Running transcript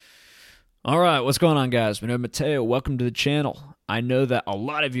All right, what's going on, guys? My name is Mateo. Welcome to the channel. I know that a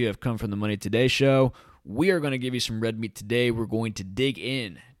lot of you have come from the Money Today show. We are going to give you some red meat today. We're going to dig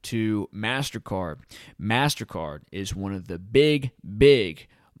in to Mastercard. Mastercard is one of the big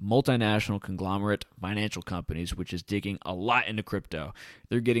multinational conglomerate financial companies, which is digging a lot into crypto.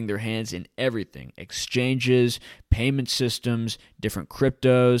 They're getting their hands in everything: exchanges, payment systems, different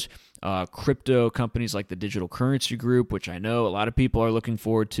cryptos, crypto companies like the Digital Currency Group, which I know a lot of people are looking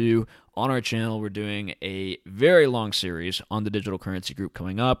forward to. On our channel, we're doing a very long series on the Digital Currency Group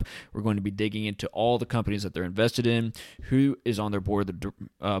coming up. We're going to be digging into all the companies that they're invested in, who is on their board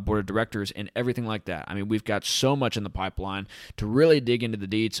of directors, and everything like that. I mean, we've got so much in the pipeline to really dig into the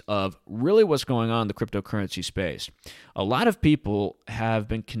deets of really what's going on in the cryptocurrency space. A lot of people have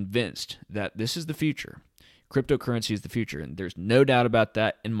been convinced that this is the future. Cryptocurrency is the future, and there's no doubt about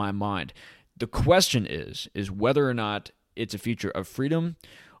that in my mind. The question is whether or not it's a future of freedom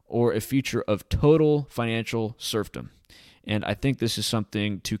or a future of total financial serfdom. And I think this is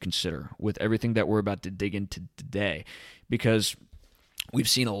something to consider with everything that we're about to dig into today, because we've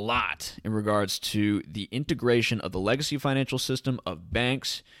seen a lot in regards to the integration of the legacy financial system of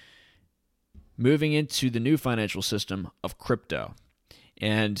banks moving into the new financial system of crypto.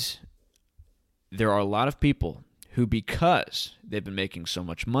 And there are a lot of people who, because they've been making so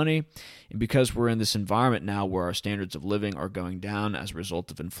much money, and because we're in this environment now where our standards of living are going down as a result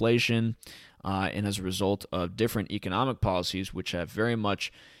of inflation and as a result of different economic policies, which have very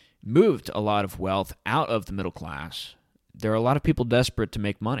much moved a lot of wealth out of the middle class, there are a lot of people desperate to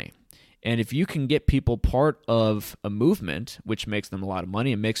make money. And if you can get people part of a movement, which makes them a lot of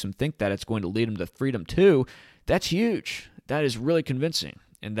money and makes them think that it's going to lead them to freedom too, that's huge. That is really convincing,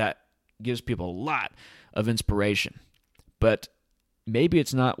 and that gives people a lot of inspiration. But maybe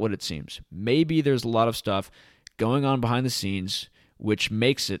it's not what it seems. Maybe there's a lot of stuff going on behind the scenes which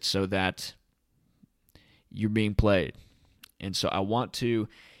makes it so that you're being played. And so I want to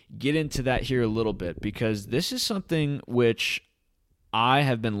get into that here a little bit, because this is something which I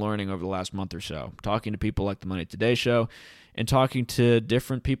have been learning over the last month or so, talking to people like the Money Today show and talking to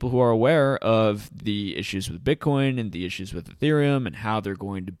different people who are aware of the issues with Bitcoin and the issues with Ethereum and how they're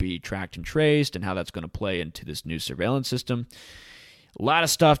going to be tracked and traced and how that's going to play into this new surveillance system. A lot of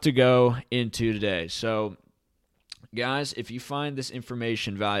stuff to go into today. So, guys, if you find this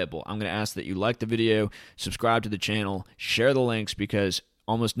information valuable, I'm going to ask that you like the video, subscribe to the channel, share the links, because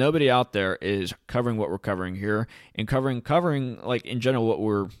almost nobody out there is covering what we're covering here and covering like in general what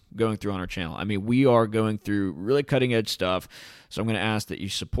we're going through on our channel. I mean, we are going through really cutting edge stuff. So I'm going to ask that you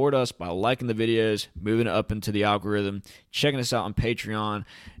support us by liking the videos, moving it up into the algorithm, checking us out on Patreon,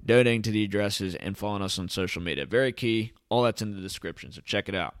 donating to the addresses, and following us on social media. Very key. All that's in the description, so check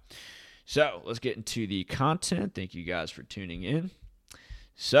it out. So let's get into the content. Thank you guys for tuning in.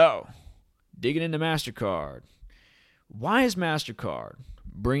 So, digging into Mastercard. Why is Mastercard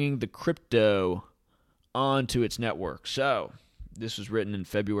bringing the crypto onto its network? So, this was written in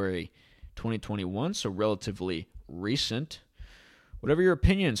February 2021, so relatively recent. Whatever your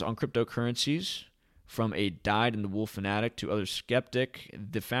opinions on cryptocurrencies, from a dyed-in-the-wool fanatic to other skeptic,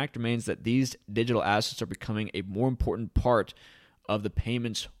 the fact remains that these digital assets are becoming a more important part of the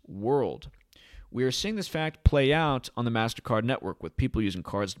payments world. We are seeing this fact play out on the Mastercard network, with people using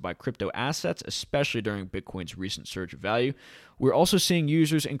cards to buy crypto assets, especially during Bitcoin's recent surge of value. We're also seeing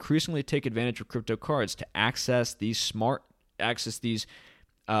users increasingly take advantage of crypto cards to access these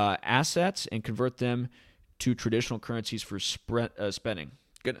assets and convert them to traditional currencies for spending.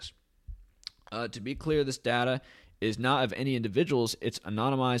 Goodness. To be clear, this data is not of any individuals. It's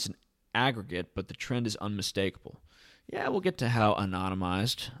anonymized and aggregate, but the trend is unmistakable. Yeah, we'll get to how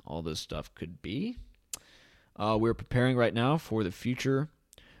anonymized all this stuff could be. We're preparing right now for the future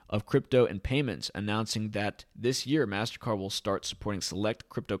of crypto and payments, announcing that this year Mastercard will start supporting select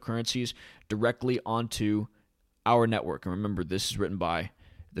cryptocurrencies directly onto our network. And remember, this is written by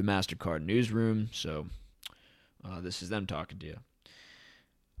the Mastercard newsroom, so this is them talking to you.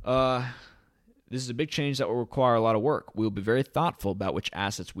 This is a big change that will require a lot of work. We will be very thoughtful about which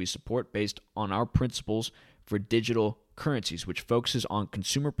assets we support based on our principles for digital currencies, which focuses on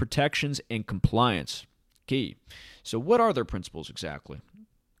consumer protections and compliance. Key. So what are their principles exactly?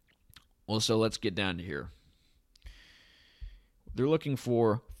 Well, so let's get down to here. They're looking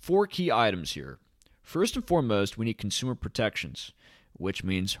for 4 key items here. First and foremost, we need consumer protections, which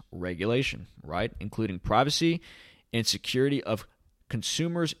means regulation, right? Including privacy and security of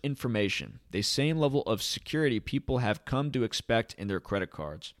consumers' information, the same level of security people have come to expect in their credit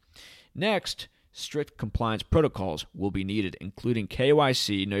cards. Next, strict compliance protocols will be needed, including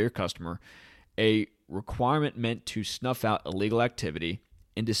KYC, know your customer, a requirement meant to snuff out illegal activity,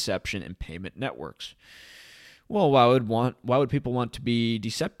 in deception and payment networks. Well, why would people want to be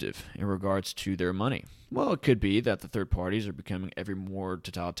deceptive in regards to their money? Well, it could be that the third parties are becoming ever more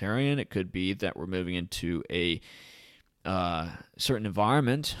totalitarian. It could be that we're moving into a certain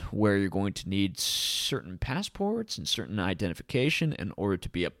environment where you're going to need certain passports and certain identification in order to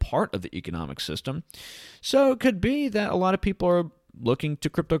be a part of the economic system. So it could be that a lot of people are looking to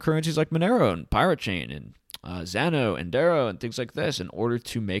cryptocurrencies like Monero and Pirate Chain and Xano and Darrow and things like this in order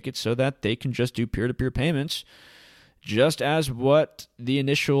to make it so that they can just do peer-to-peer payments, just as what the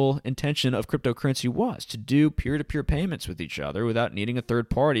initial intention of cryptocurrency was, to do peer-to-peer payments with each other without needing a third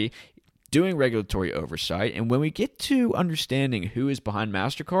party doing regulatory oversight. And when we get to understanding who is behind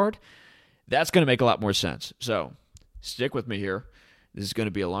Mastercard, that's going to make a lot more sense. So stick with me here. This is going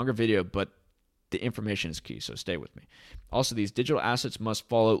to be a longer video, but the information is key, so stay with me. Also, these digital assets must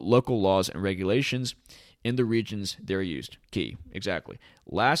follow local laws and regulations in the regions they're used. Key, exactly.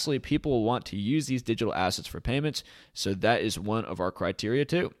 Lastly, people will want to use these digital assets for payments, so that is one of our criteria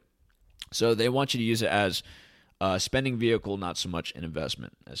too. So they want you to use it as a spending vehicle, not so much an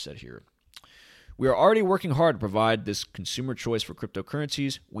investment, as said here. We are already working hard to provide this consumer choice for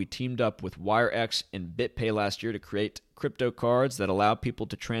cryptocurrencies. We teamed up with WireX and BitPay last year to create crypto cards that allow people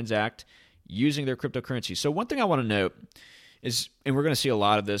to transact using their cryptocurrency. So one thing I want to note is, and we're going to see a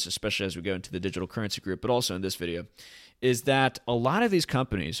lot of this, especially as we go into the digital currency group, but also in this video, is that a lot of these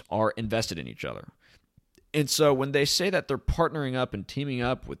companies are invested in each other. And so when they say that they're partnering up and teaming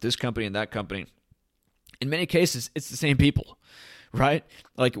up with this company and that company, in many cases, it's the same people, right?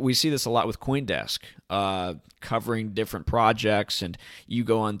 Like we see this a lot with CoinDesk, covering different projects, and you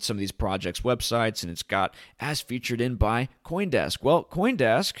go on some of these projects' websites, and it's got as featured in by CoinDesk. Well,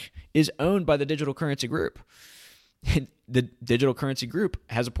 CoinDesk is owned by the Digital Currency Group. The Digital Currency Group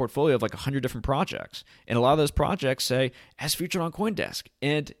has a portfolio of like 100 different projects, and a lot of those projects say as featured on CoinDesk,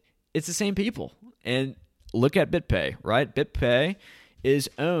 and it's the same people. And look at BitPay, right? BitPay is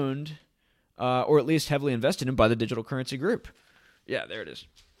owned, or at least heavily invested in, by the Digital Currency Group. Yeah, there it is.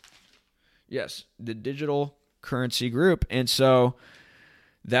 Yes, the Digital Currency Group. And so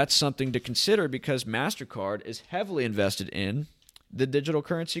that's something to consider, because Mastercard is heavily invested in the Digital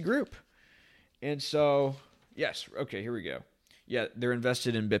Currency Group. And so, yes, okay, here we go. Yeah, they're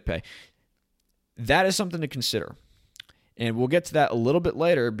invested in BitPay. That is something to consider. And we'll get to that a little bit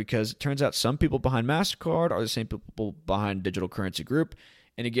later, because it turns out some people behind Mastercard are the same people behind Digital Currency Group.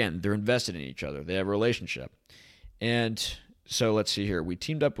 And again, they're invested in each other. They have a relationship. And so let's see here. We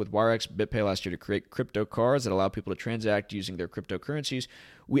teamed up with WireX BitPay last year to create crypto cards that allow people to transact using their cryptocurrencies.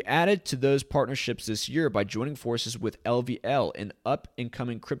 We added to those partnerships this year by joining forces with LVL, an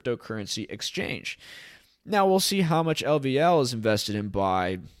up-and-coming cryptocurrency exchange. Now, we'll see how much LVL is invested in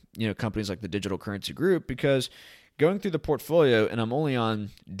by companies like the Digital Currency Group, because going through the portfolio, and I'm only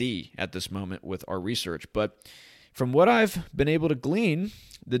on D at this moment with our research, but from what I've been able to glean,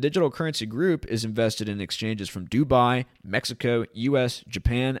 the Digital Currency Group is invested in exchanges from Dubai, Mexico, U.S.,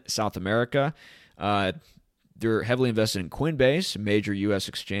 Japan, South America. They're heavily invested in Coinbase, a major U.S.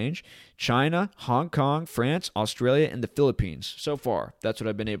 exchange, China, Hong Kong, France, Australia, and the Philippines. So far, that's what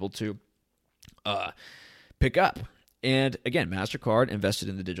I've been able to pick up. And again, Mastercard invested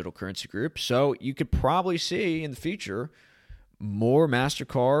in the Digital Currency Group, so you could probably see in the future more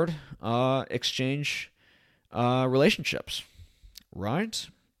Mastercard exchange relationships, right?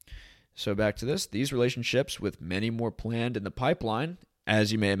 So back to this. These relationships, with many more planned in the pipeline,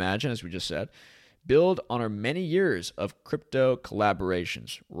 as you may imagine, as we just said, build on our many years of crypto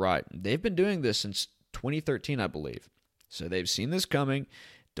collaborations, right? They've been doing this since 2013, I believe. So they've seen this coming.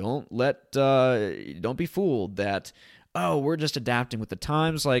 Don't be fooled that, we're just adapting with the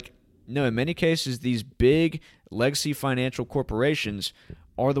times. Like, no, in many cases, these big legacy financial corporations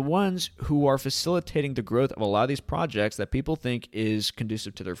are the ones who are facilitating the growth of a lot of these projects that people think is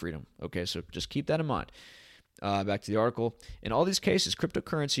conducive to their freedom. Okay, so just keep that in mind. Back to the article. In all these cases,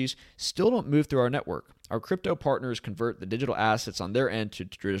 cryptocurrencies still don't move through our network. Our crypto partners convert the digital assets on their end to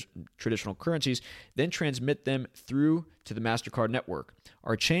traditional currencies, then transmit them through to the Mastercard network.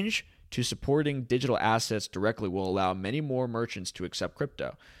 Our change to supporting digital assets directly will allow many more merchants to accept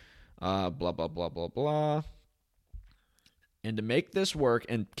crypto. Blah, blah, blah, blah, blah. And to make this work,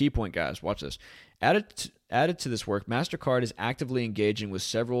 and key point, guys, watch this. Added to this work, Mastercard is actively engaging with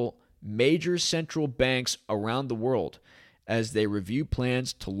several major central banks around the world as they review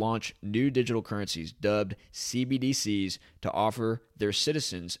plans to launch new digital currencies dubbed CBDCs to offer their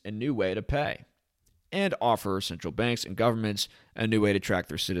citizens a new way to pay, and offer central banks and governments a new way to track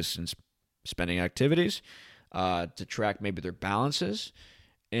their citizens' spending activities, to track maybe their balances,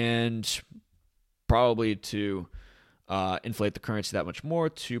 and probably to inflate the currency that much more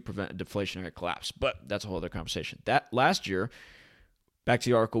to prevent a deflationary collapse. But that's a whole other conversation. That last year, back to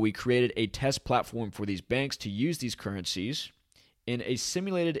the article, we created a test platform for these banks to use these currencies in a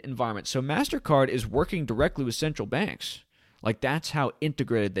simulated environment. So Mastercard is working directly with central banks. Like, that's how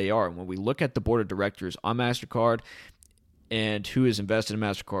integrated they are. And when we look at the board of directors on Mastercard and who is invested in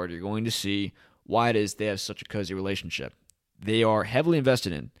Mastercard, you're going to see why it is they have such a cozy relationship. They are heavily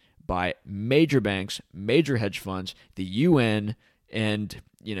invested in by major banks, major hedge funds, the UN, and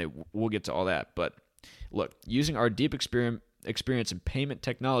we'll get to all that. But look, using our deep experience in payment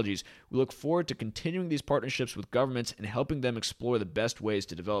technologies, we look forward to continuing these partnerships with governments and helping them explore the best ways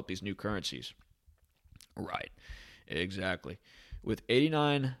to develop these new currencies. Right, exactly. With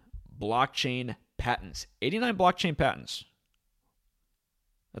 89 blockchain patents. 89 blockchain patents.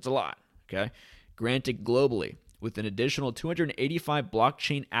 That's a lot, okay? Granted globally, with an additional 285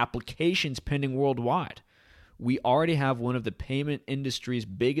 blockchain applications pending worldwide. We already have one of the payment industry's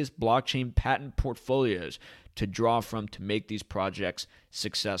biggest blockchain patent portfolios to draw from to make these projects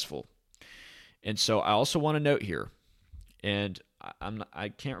successful. And so I also want to note here, and I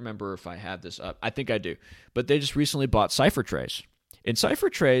can't remember if I have this up. I think I do. But they just recently bought CipherTrace. In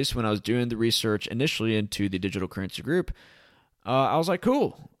CipherTrace, when I was doing the research initially into the digital currency group, I was like,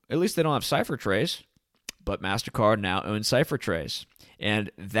 cool. At least they don't have CipherTrace. But Mastercard now owns CipherTrace.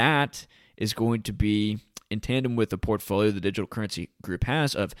 And that is going to be in tandem with the portfolio the digital currency group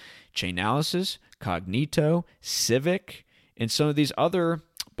has of Chainalysis, Cognito, Civic, and some of these other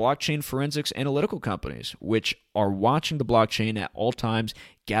blockchain forensics analytical companies, which are watching the blockchain at all times,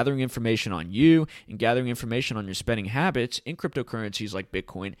 gathering information on you and gathering information on your spending habits in cryptocurrencies like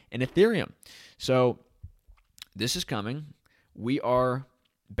Bitcoin and Ethereum. So this is coming. We are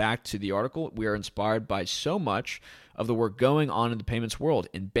back to the article. We are inspired by so much of the work going on in the payments world,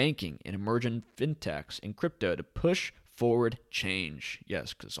 in banking, in emerging fintechs, in crypto to push forward change.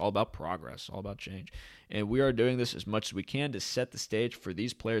 Yes, because it's all about progress, all about change. And we are doing this as much as we can to set the stage for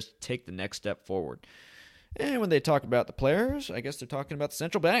these players to take the next step forward. And when they talk about the players, I guess they're talking about the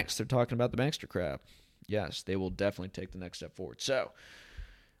central banks. They're talking about the bankster crowd. Yes, they will definitely take the next step forward. So,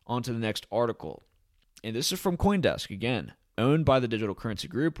 on to the next article. And this is from CoinDesk, again, owned by the digital currency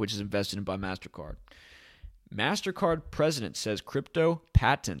group, which is invested in by Mastercard. Mastercard president says crypto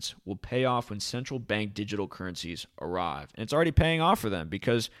patents will pay off when central bank digital currencies arrive. And it's already paying off for them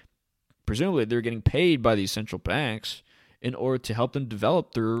because presumably they're getting paid by these central banks in order to help them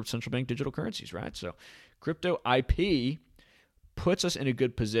develop their central bank digital currencies, right? So crypto IP puts us in a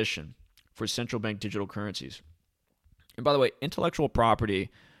good position for central bank digital currencies. And by the way, intellectual property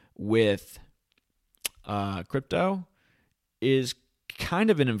with crypto is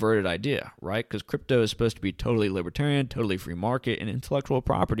kind of an inverted idea, right? Because crypto is supposed to be totally libertarian, totally free market, and intellectual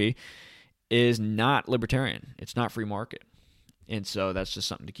property is not libertarian. It's not free market. And so that's just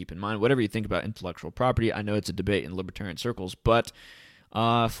something to keep in mind. Whatever you think about intellectual property, I know it's a debate in libertarian circles, but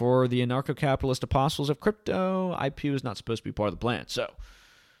for the anarcho-capitalist apostles of crypto, IP was not supposed to be part of the plan. So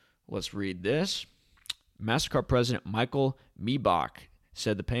let's read this. Mastercard President Michael Miebach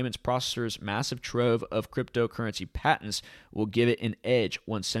said the payments processor's massive trove of cryptocurrency patents will give it an edge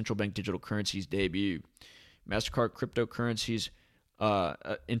once central bank digital currencies debut. Mastercard cryptocurrencies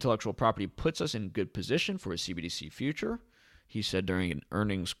intellectual property puts us in good position for a CBDC future, he said during an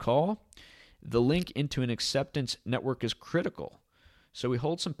earnings call. The link into an acceptance network is critical. So we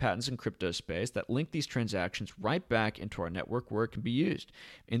hold some patents in crypto space that link these transactions right back into our network where it can be used.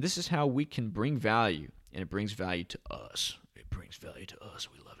 And this is how we can bring value, and it brings value to us. It brings value to us.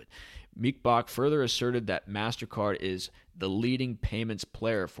 We love it. Miebach further asserted that Mastercard is the leading payments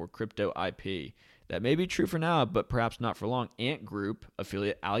player for crypto IP. That may be true for now, but perhaps not for long. Ant Group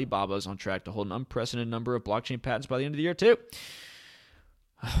affiliate Alibaba is on track to hold an unprecedented number of blockchain patents by the end of the year, too.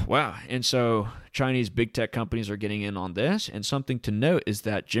 Wow. And so Chinese big tech companies are getting in on this. And something to note is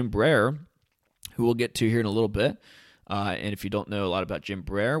that Jim Breyer, who we'll get to here in a little bit, and if you don't know a lot about Jim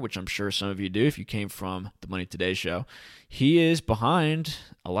Breyer, which I'm sure some of you do if you came from the Money Today show, he is behind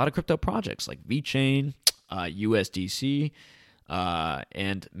a lot of crypto projects like VeChain, USDC,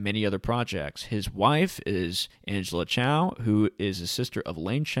 and many other projects. His wife is Angela Chow, who is a sister of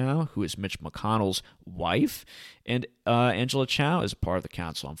Elaine Chow, who is Mitch McConnell's wife. And Angela Chow is a part of the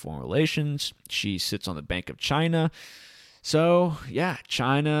Council on Foreign Relations. She sits on the Bank of China. So, yeah,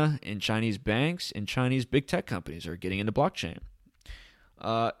 China and Chinese banks and Chinese big tech companies are getting into blockchain.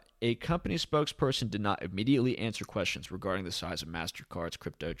 A company spokesperson did not immediately answer questions regarding the size of Mastercard's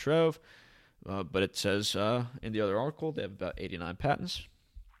crypto trove, but it says in the other article they have about 89 patents.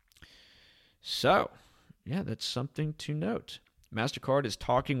 So, yeah, that's something to note. Mastercard is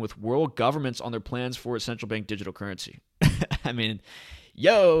talking with world governments on their plans for a central bank digital currency. I mean,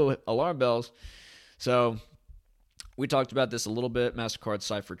 alarm bells. So we talked about this a little bit. Mastercard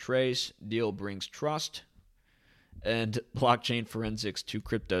Cipher Trace deal brings trust and blockchain forensics to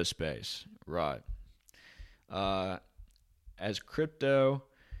crypto space. Right. As crypto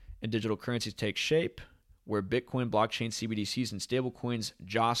and digital currencies take shape, where Bitcoin, blockchain, CBDCs, and stablecoins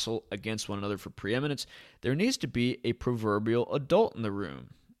jostle against one another for preeminence, there needs to be a proverbial adult in the room,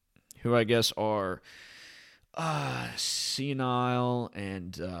 who I guess are senile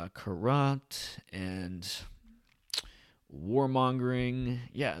and corrupt and warmongering.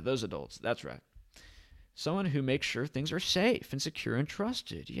 Yeah, those adults. That's right. Someone who makes sure things are safe and secure and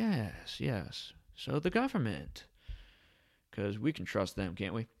trusted. Yes. So the government. Because we can trust them,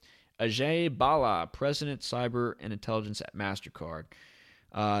 can't we? Ajay Bala, President Cyber and Intelligence at Mastercard,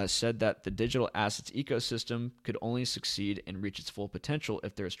 said that the digital assets ecosystem could only succeed and reach its full potential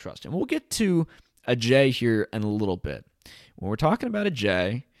if there's trust. And we'll get to Ajay here in a little bit. When we're talking about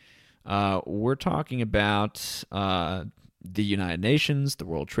Ajay, we're talking about the United Nations, the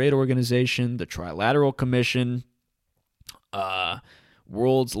World Trade Organization, the Trilateral Commission,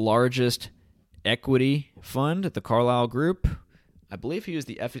 world's largest equity fund, the Carlyle Group. I believe he was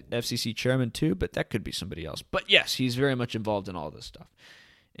the FCC chairman too, but that could be somebody else. But yes, he's very much involved in all this stuff.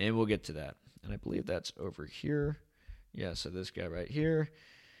 And we'll get to that. And I believe that's over here. Yeah, so this guy right here.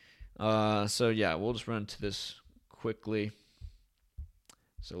 We'll just run to this quickly.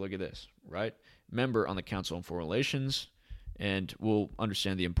 So look at this, right? Member on the Council on Foreign Relations, and we'll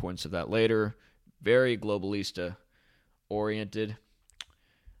understand the importance of that later. Very globalista-oriented.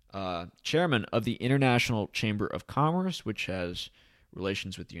 Chairman of the International Chamber of Commerce, which has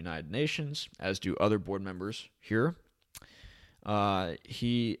relations with the United Nations, as do other board members here.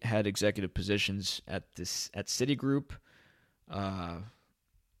 He had executive positions at Citigroup,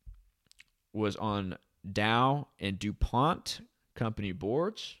 was on Dow and DuPont company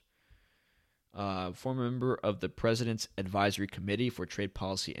boards, former member of the President's Advisory Committee for Trade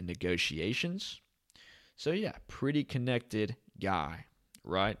Policy and Negotiations. So yeah, pretty connected guy,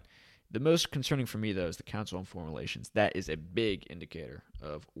 right? The most concerning for me, though, is the Council on Foreign Relations. That is a big indicator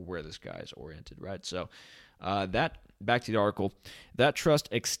of where this guy is oriented, right? So back to the article, that trust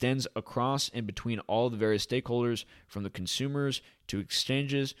extends across and between all the various stakeholders, from the consumers to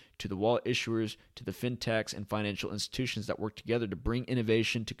exchanges to the wallet issuers to the fintechs and financial institutions that work together to bring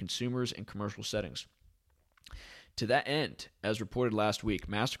innovation to consumers in commercial settings. To that end, as reported last week,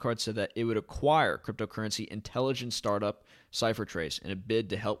 Mastercard said that it would acquire cryptocurrency intelligence startup CipherTrace in a bid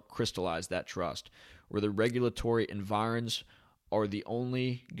to help crystallize that trust, where the regulatory environs are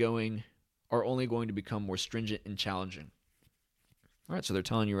only going to become more stringent and challenging. All right, so they're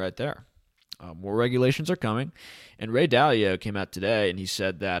telling you right there. More regulations are coming. And Ray Dalio came out today and he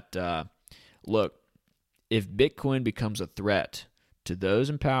said that, look, if Bitcoin becomes a threat to those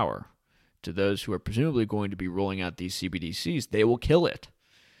in power, to those who are presumably going to be rolling out these CBDCs, they will kill it.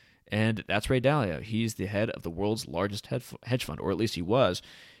 And that's Ray Dalio. He's the head of the world's largest hedge fund, or at least he was.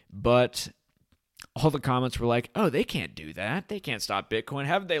 But all the comments were like, oh, they can't do that. They can't stop Bitcoin.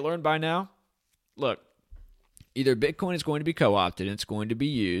 Haven't they learned by now? Look, either Bitcoin is going to be co-opted and it's going to be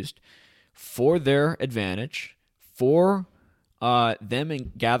used for their advantage, for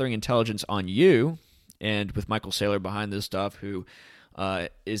them gathering intelligence on you, and with Michael Saylor behind this stuff, who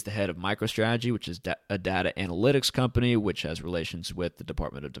is the head of MicroStrategy, which is a data analytics company, which has relations with the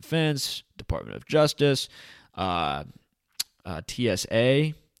Department of Defense, Department of Justice, TSA,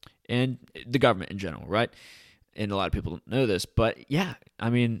 and the government in general, right? And a lot of people don't know this, but yeah, I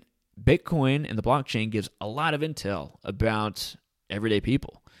mean, Bitcoin and the blockchain gives a lot of intel about everyday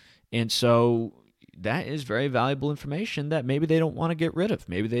people. And so that is very valuable information that maybe they don't want to get rid of.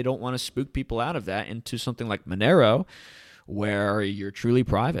 Maybe they don't want to spook people out of that into something like Monero, where you're truly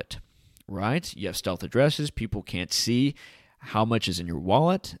private, right? You have stealth addresses. People can't see how much is in your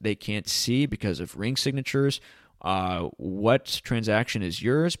wallet. They can't see, because of ring signatures, what transaction is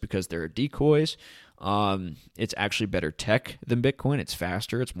yours, because there are decoys. It's actually better tech than Bitcoin. It's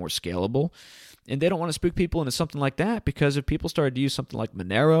faster. It's more scalable. And they don't want to spook people into something like that, because if people started to use something like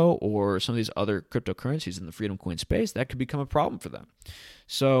Monero or some of these other cryptocurrencies in the Freedom Coin space, that could become a problem for them.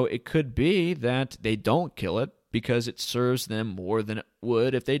 So it could be that they don't kill it because it serves them more than it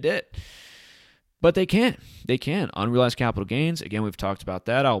would if they did. But they can. They can. Unrealized capital gains. Again, we've talked about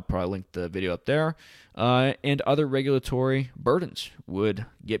that. I'll probably link the video up there. And other regulatory burdens would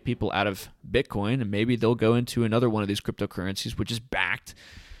get people out of Bitcoin, and maybe they'll go into another one of these cryptocurrencies, which is backed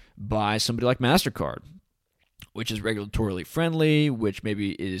by somebody like Mastercard, which is regulatorily friendly, which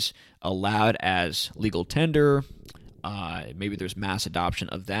maybe is allowed as legal tender, Maybe there's mass adoption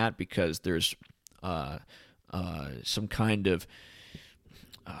of that because there's some kind of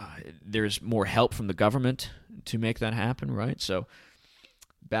there's more help from the government to make that happen, right? So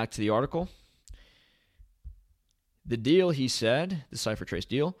back to the article. The deal, he said, the CipherTrace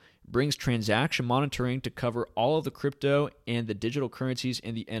deal, brings transaction monitoring to cover all of the crypto and the digital currencies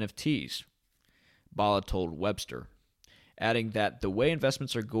and the NFTs, Bala told Webster, adding that the way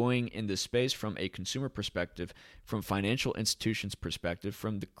investments are going in this space from a consumer perspective, from financial institutions' perspective,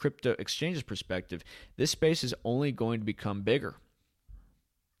 from the crypto exchanges' perspective, this space is only going to become bigger.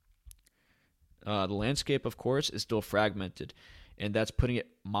 The landscape, of course, is still fragmented, and that's putting it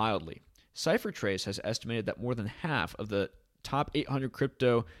mildly. CipherTrace has estimated that more than half of the top 800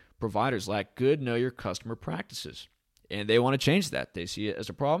 crypto providers lack good know-your-customer practices, and they want to change that. They see it as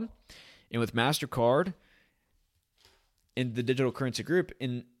a problem. And with Mastercard in the digital currency group,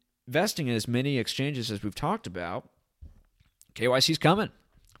 investing in as many exchanges as we've talked about, KYC's coming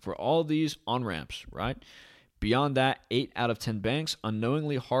for all these on-ramps, right? Beyond that, 8 out of 10 banks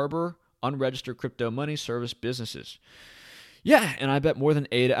unknowingly harbor unregistered crypto money service businesses. Yeah, and I bet more than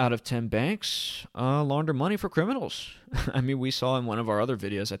 8 out of 10 banks launder money for criminals. I mean, we saw in one of our other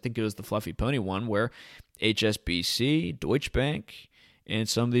videos, I think it was the Fluffy Pony one, where HSBC, Deutsche Bank, and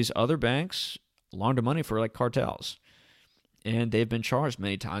some of these other banks launder money for like cartels. And they've been charged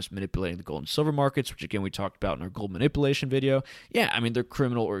many times manipulating the gold and silver markets, which again we talked about in our gold manipulation video. Yeah, I mean, they're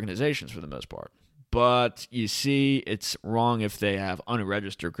criminal organizations for the most part. But you see, it's wrong if they have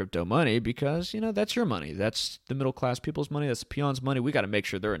unregistered crypto money because, that's your money. That's the middle class people's money. That's the peons' money. We got to make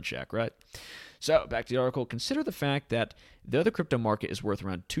sure they're in check, right? So back to the article. Consider the fact that though the crypto market is worth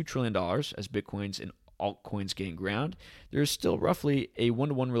around $2 trillion as Bitcoins and altcoins gain ground, there is still roughly a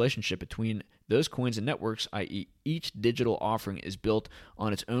 1-to-1 relationship between those coins and networks, i.e. each digital offering is built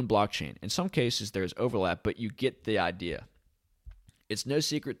on its own blockchain. In some cases, there's overlap, but you get the idea. It's no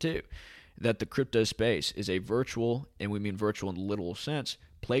secret, too, that the crypto space is a virtual, and we mean virtual in the literal sense,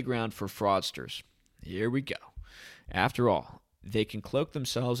 playground for fraudsters. Here we go. After all, they can cloak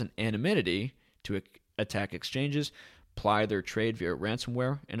themselves in anonymity to attack exchanges, ply their trade via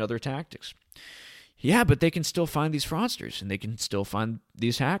ransomware, and other tactics. Yeah, but they can still find these fraudsters, and they can still find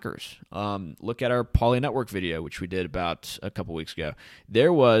these hackers. Look at our Poly Network video, which we did about a couple weeks ago.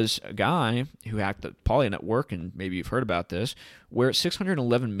 There was a guy who hacked the Poly Network, and maybe you've heard about this, where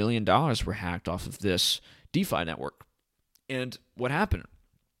 $611 million were hacked off of this DeFi network. And what happened?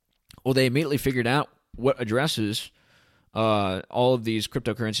 Well, they immediately figured out what addresses all of these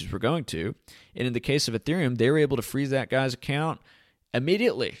cryptocurrencies were going to. And in the case of Ethereum, they were able to freeze that guy's account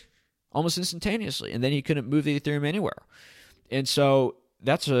immediately, almost instantaneously, and then he couldn't move the Ethereum anywhere. And so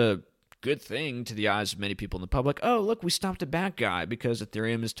that's a good thing to the eyes of many people in the public. Oh, look, we stopped a bad guy because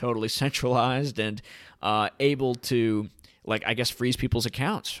Ethereum is totally centralized and able to, freeze people's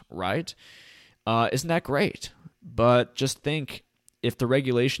accounts, right? Isn't that great? But just think, if the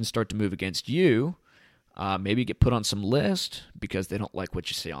regulations start to move against you, maybe you get put on some list because they don't like what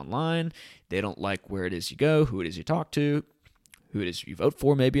you say online, they don't like where it is you go, who it is you talk to, who it is you vote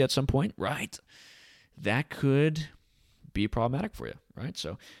for maybe at some point, right? That could be problematic for you, right?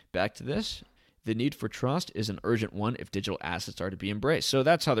 So back to this. The need for trust is an urgent one if digital assets are to be embraced. So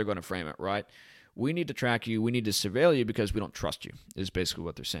that's how they're going to frame it, right? We need to track you. We need to surveil you because we don't trust you, is basically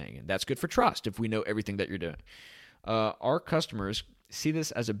what they're saying. And that's good for trust if we know everything that you're doing. Our customers see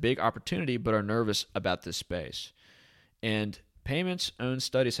this as a big opportunity but are nervous about this space. And payments-own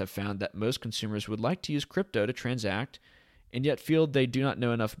studies have found that most consumers would like to use crypto to transact and yet feel they do not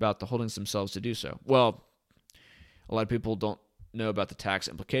know enough about the holdings themselves to do so. Well, a lot of people don't know about the tax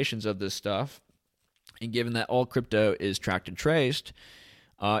implications of this stuff, and given that all crypto is tracked and traced,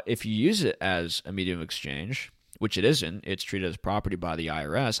 if you use it as a medium of exchange, which it isn't, it's treated as property by the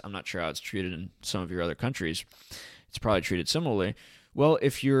IRS. I'm not sure how it's treated in some of your other countries. It's probably treated similarly. Well,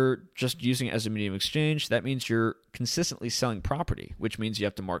 if you're just using it as a medium of exchange, that means you're consistently selling property, which means you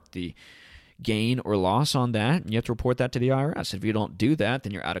have to mark the gain or loss on that, and you have to report that to the IRS. If you don't do that,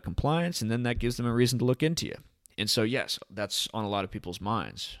 then you're out of compliance, and then that gives them a reason to look into you. And so, yes, that's on a lot of people's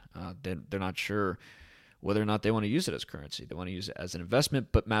minds. They're not sure whether or not they want to use it as currency. They want to use it as an investment,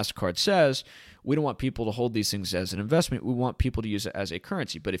 but MasterCard says, we don't want people to hold these things as an investment. We want people to use it as a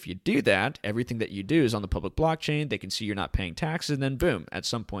currency. But if you do that, everything that you do is on the public blockchain. They can see you're not paying taxes, and then boom, at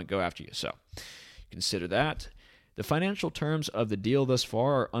some point go after you. So consider that. The financial terms of the deal thus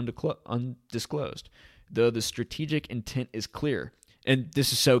far are undisclosed, though the strategic intent is clear. And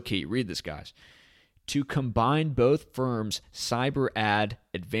this is so key. Read this, guys. to combine both firms' cyber ad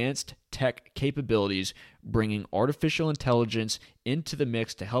advanced tech capabilities, bringing artificial intelligence into the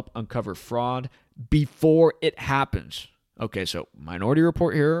mix to help uncover fraud before it happens. Okay, so Minority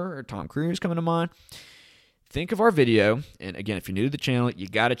Report here, or Tom Cruise coming to mind. Think of our video, and again, if you're new to the channel, you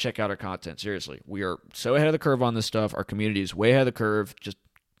got to check out our content. Seriously, we are so ahead of the curve on this stuff. Our community is way ahead of the curve. Just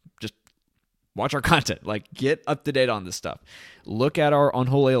watch our content. Like, get up to date on this stuff. Look at our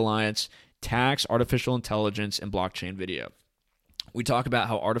Unholy Alliance tax, artificial intelligence, and blockchain video. We talk about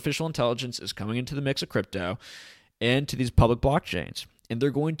how artificial intelligence is coming into the mix of crypto and to these public blockchains, and they're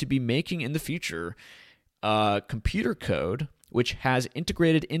going to be making in the future computer code which has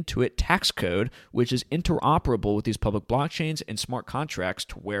integrated into it tax code, which is interoperable with these public blockchains and smart contracts,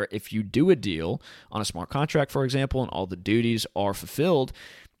 to where if you do a deal on a smart contract, for example, and all the duties are fulfilled,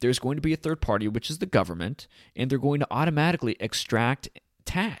 there's going to be a third party, which is the government, and they're going to automatically extract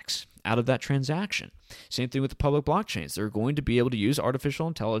tax out of that transaction. Same thing with the public blockchains. They're going to be able to use artificial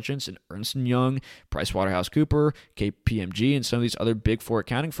intelligence, and Ernst & Young, PricewaterhouseCoopers, KPMG, and some of these other big four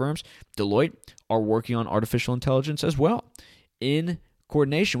accounting firms, Deloitte, are working on artificial intelligence as well in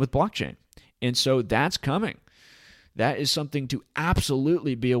coordination with blockchain. And so that's coming. That is something to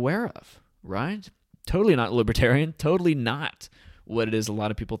absolutely be aware of, right? Totally not libertarian, totally not what it is a lot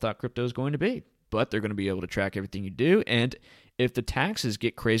of people thought crypto is going to be. But they're going to be able to track everything you do. And if the taxes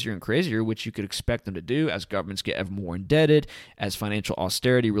get crazier and crazier, which you could expect them to do as governments get ever more indebted, as financial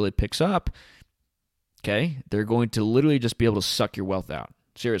austerity really picks up, okay, they're going to literally just be able to suck your wealth out.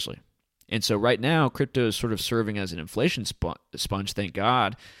 Seriously. And so right now, crypto is sort of serving as an inflation sponge, thank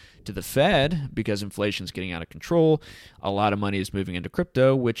God, to the Fed, because inflation is getting out of control. A lot of money is moving into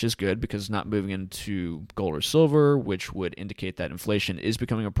crypto, which is good because it's not moving into gold or silver, which would indicate that inflation is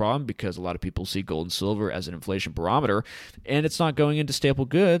becoming a problem, because a lot of people see gold and silver as an inflation barometer. And it's not going into staple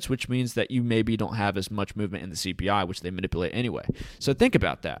goods, which means that you maybe don't have as much movement in the CPI, which they manipulate anyway. So think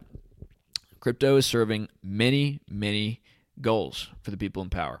about that. Crypto is serving many, many goals for the people in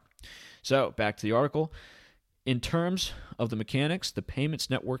power. So back to the article. In terms of the mechanics, the payments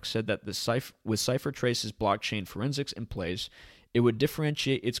network said that with CipherTrace's blockchain forensics in place, it would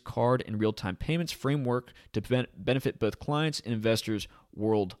differentiate its card and real-time payments framework to benefit both clients and investors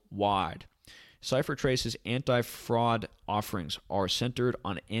worldwide. CipherTrace's anti-fraud offerings are centered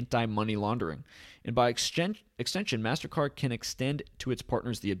on anti-money laundering, and by extension, Mastercard can extend to its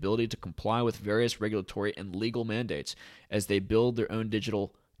partners the ability to comply with various regulatory and legal mandates as they build their own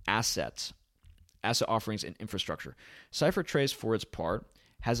digital asset offerings and infrastructure. CipherTrace, for its part,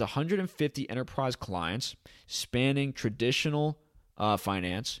 has 150 enterprise clients spanning traditional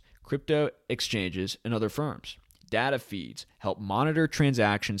finance, crypto exchanges, and other firms. Data feeds help monitor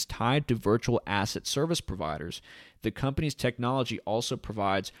transactions tied to virtual asset service providers. The company's technology also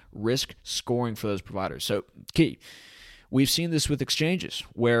provides risk scoring for those providers. So, key. We've seen this with exchanges,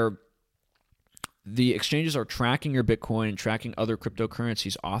 where the exchanges are tracking your Bitcoin and tracking other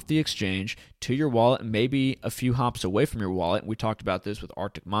cryptocurrencies off the exchange to your wallet, and maybe a few hops away from your wallet. We talked about this with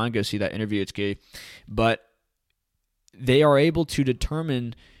Arctic Mind. Go see that interview. It's key. But they are able to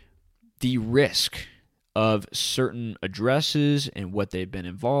determine the risk of certain addresses and what they've been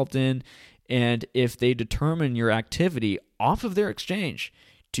involved in. And if they determine your activity off of their exchange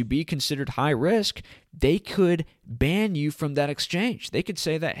to be considered high risk, they could ban you from that exchange. They could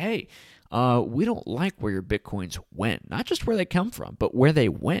say that, hey, we don't like where your Bitcoins went. Not just where they come from, but where they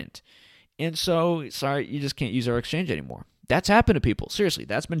went. And so, sorry, you just can't use our exchange anymore. That's happened to people. Seriously,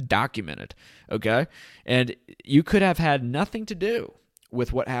 that's been documented, okay? And you could have had nothing to do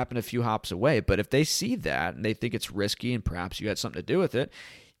with what happened a few hops away, but if they see that and they think it's risky and perhaps you had something to do with it,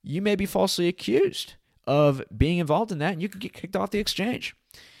 you may be falsely accused of being involved in that, and you could get kicked off the exchange.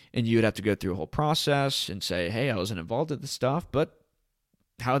 And you would have to go through a whole process and say, hey, I wasn't involved in this stuff, but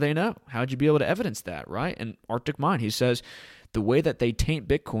how do they know? How'd you be able to evidence that, right? And Arctic Mind, he says, the way that they taint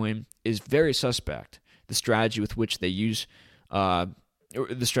Bitcoin is very suspect. The strategy with which they use, or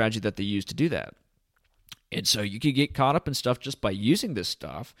the strategy that they use to do that. And so you could get caught up in stuff just by using this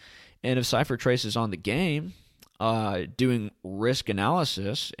stuff. And if CipherTrace is on the game, doing risk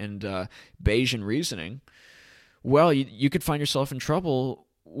analysis and Bayesian reasoning, well, you could find yourself in trouble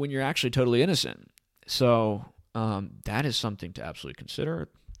when you're actually totally innocent. So that is something to absolutely consider.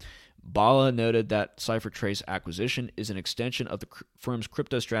 Bala noted that CipherTrace acquisition is an extension of the firm's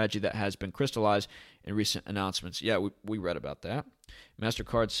crypto strategy that has been crystallized in recent announcements. Yeah, we read about that.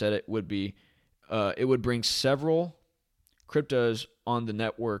 Mastercard said it would bring several cryptos on the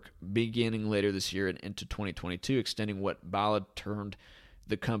network beginning later this year and into 2022, extending what Bala termed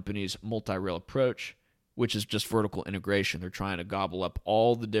the company's multi-rail approach, which is just vertical integration. They're trying to gobble up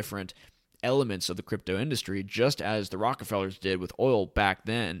all the different elements of the crypto industry, just as the Rockefellers did with oil back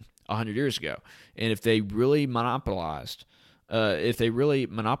then 100 years ago. And if they really monopolize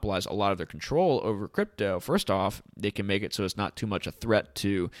a lot of their control over crypto, first off, they can make it so it's not too much a threat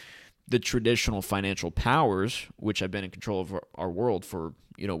to the traditional financial powers, which have been in control of our world for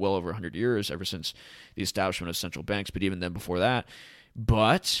well over 100 years, ever since the establishment of central banks, but even then before that.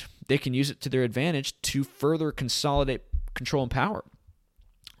 But they can use it to their advantage to further consolidate control and power.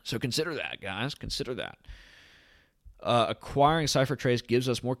 So consider that, guys. Consider that. Acquiring CipherTrace gives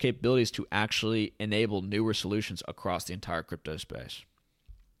us more capabilities to actually enable newer solutions across the entire crypto space.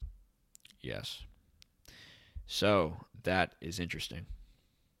 Yes. So that is interesting.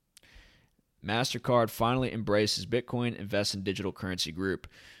 Mastercard finally embraces Bitcoin, invests in digital currency group.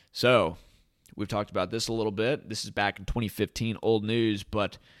 So we've talked about this a little bit. This is back in 2015, old news,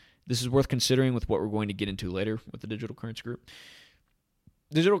 but this is worth considering with what we're going to get into later with the digital currency group.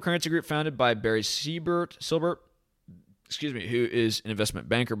 Digital currency group founded by Barry Silbert, who is an investment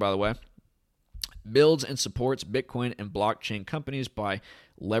banker, by the way, builds and supports Bitcoin and blockchain companies by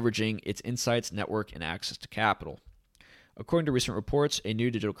leveraging its insights, network, and access to capital. According to recent reports, a new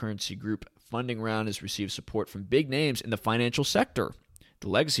digital currency group funding round has received support from big names in the financial sector, the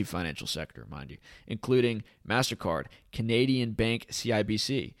legacy financial sector, mind you, including Mastercard, Canadian Bank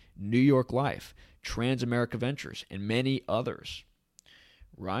CIBC, New York Life, Transamerica Ventures, and many others.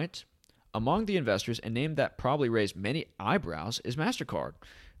 Right? Among the investors, a name that probably raised many eyebrows is Mastercard.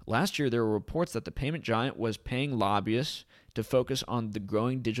 Last year, there were reports that the payment giant was paying lobbyists to focus on the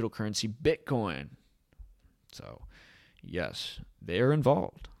growing digital currency Bitcoin. So, yes, they are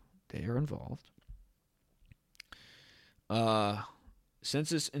involved.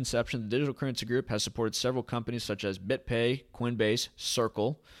 Since its inception, the digital currency group has supported several companies such as BitPay, Coinbase,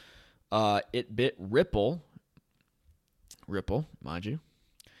 Circle, Itbit, Ripple, mind you,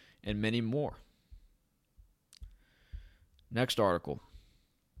 and many more. Next article.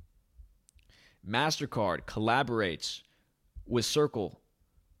 Mastercard collaborates with Circle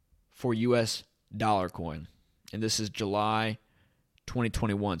for US dollar coin. And this is July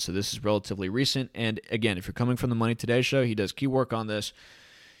 2021. So this is relatively recent. And again, if you're coming from the Money Today show, he does key work on this.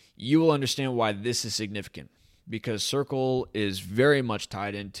 You will understand why this is significant, because Circle is very much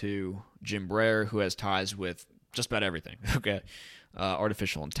tied into Jim Breyer, who has ties with just about everything. Okay.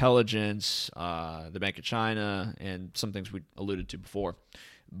 Artificial intelligence, the Bank of China, and some things we alluded to before.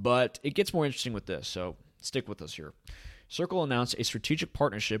 But it gets more interesting with this, so stick with us here. Circle announced a strategic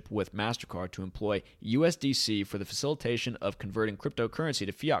partnership with Mastercard to employ USDC for the facilitation of converting cryptocurrency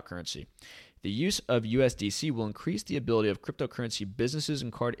to fiat currency. The use of USDC will increase the ability of cryptocurrency businesses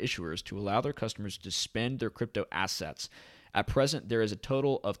and card issuers to allow their customers to spend their crypto assets. At present, there is a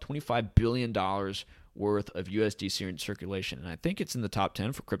total of $25 billion worth of USDC in circulation, and I think it's in the top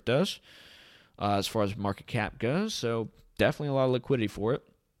 10 for cryptos as far as market cap goes, so definitely a lot of liquidity for it.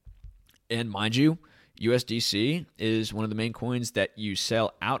 And mind you, USDC is one of the main coins that you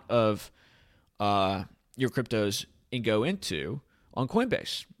sell out of your cryptos and go into on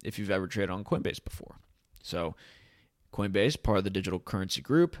Coinbase, if you've ever traded on Coinbase before. So Coinbase, part of the digital currency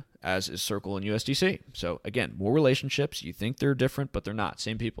group, as is Circle and USDC. So again, more relationships. You think they're different, but they're not.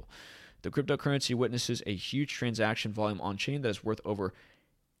 Same people. The cryptocurrency witnesses a huge transaction volume on-chain that is worth over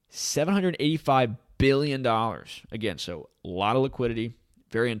 $785 billion. Again, so a lot of liquidity,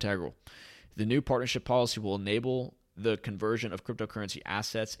 very integral. The new partnership policy will enable the conversion of cryptocurrency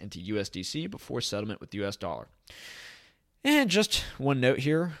assets into USDC before settlement with the US dollar. And just one note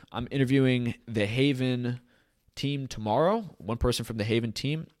here, I'm interviewing the Haven team tomorrow, one person from the Haven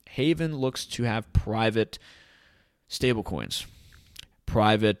team. Haven looks to have private stablecoins,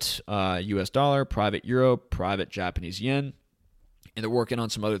 private US dollar, private euro, private Japanese yen, and they're working on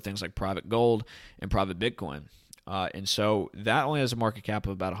some other things like private gold and private Bitcoin. And so that only has a market cap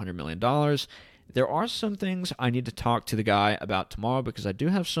of about $100 million. There are some things I need to talk to the guy about tomorrow because I do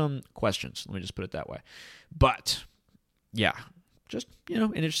have some questions. Let me just put it that way. But, yeah, just,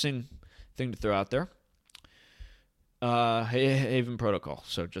 an interesting thing to throw out there. Haven Protocol,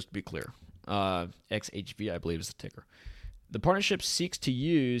 so just to be clear. XHV, I believe, is the ticker. The partnership seeks to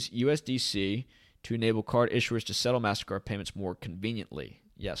use USDC to enable card issuers to settle MasterCard payments more conveniently.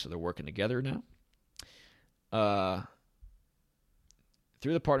 Yeah, so they're working together now.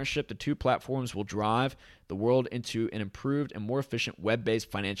 Through the partnership, the two platforms will drive the world into an improved and more efficient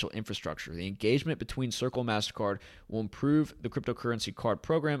web-based financial infrastructure. The engagement between Circle and MasterCard will improve the cryptocurrency card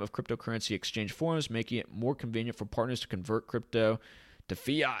program of cryptocurrency exchange forums, making it more convenient for partners to convert crypto to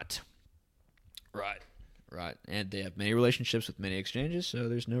fiat. Right. And they have many relationships with many exchanges, so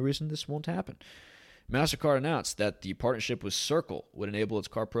there's no reason this won't happen. Mastercard announced that the partnership with Circle would enable its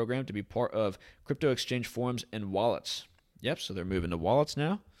card program to be part of crypto exchange forums and wallets. Yep, so they're moving to wallets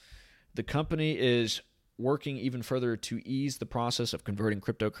now. The company is working even further to ease the process of converting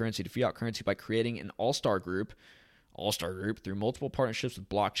cryptocurrency to fiat currency by creating an all-star group through multiple partnerships with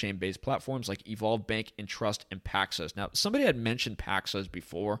blockchain-based platforms like Evolve Bank and Trust and Paxos. Now, somebody had mentioned Paxos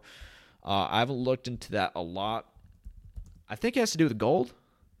before. I haven't looked into that a lot. I think it has to do with gold,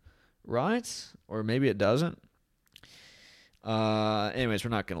 right? Or maybe it doesn't. Anyways,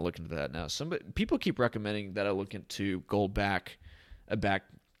 we're not going to look into that now. People keep recommending that I look into gold-backed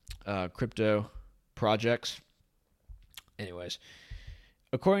crypto projects. Anyways,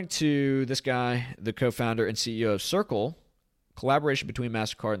 according to this guy, the co-founder and CEO of Circle, collaboration between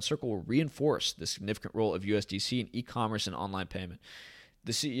Mastercard and Circle will reinforce the significant role of USDC in e-commerce and online payment.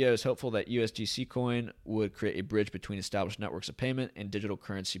 The CEO is hopeful that USDC coin would create a bridge between established networks of payment and digital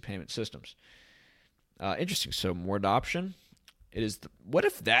currency payment systems. Interesting. So more adoption. What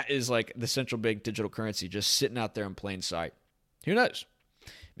if that is like the central bank digital currency just sitting out there in plain sight? Who knows?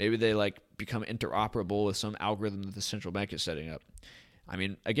 Maybe they become interoperable with some algorithm that the central bank is setting up. I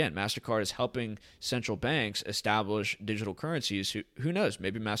mean, again, MasterCard is helping central banks establish digital currencies. Who knows?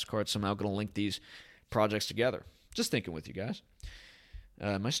 Maybe MasterCard's somehow going to link these projects together. Just thinking with you guys.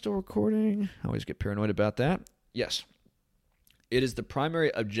 Am I still recording? I always get paranoid about that. Yes. It is the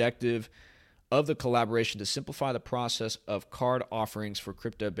primary objective of the collaboration to simplify the process of card offerings for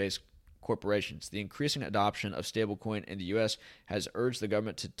crypto-based corporations. The increasing adoption of stablecoin in the U.S. has urged the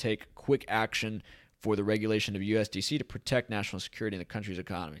government to take quick action for the regulation of USDC to protect national security in the country's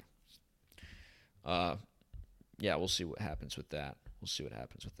economy. We'll see what happens with that.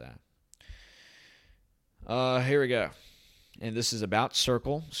 Here we go. And this is about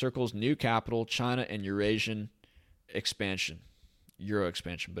Circle. Circle's new capital, China and Eurasian expansion. Euro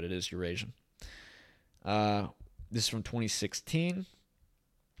expansion, but it is Eurasian. This is from 2016.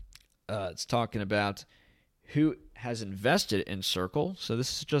 It's talking about who has invested in Circle. So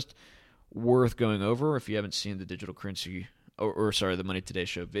this is just worth going over if you haven't seen the digital currency, the Money Today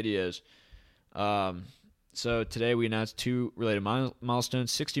Show videos. So today we announced two related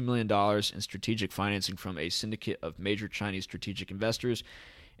milestones: $60 million in strategic financing from a syndicate of major Chinese strategic investors,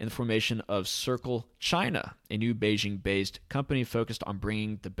 and the formation of Circle China, a new Beijing-based company focused on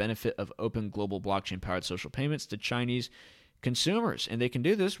bringing the benefit of open global blockchain-powered social payments to Chinese consumers. And they can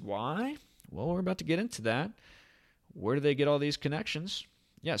do this. Why? Well, we're about to get into that. Where do they get all these connections?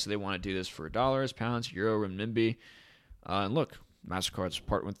 Yeah, so they want to do this for dollars, pounds, euro, renminbi. And look, MasterCard's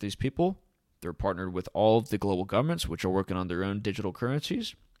partnered with these people. They're partnered with all of the global governments, which are working on their own digital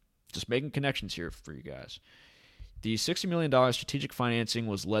currencies. Just making connections here for you guys. The $60 million strategic financing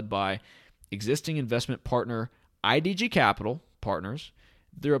was led by existing investment partner IDG Capital Partners.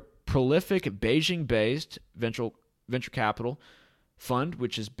 They're a prolific Beijing-based venture capital fund,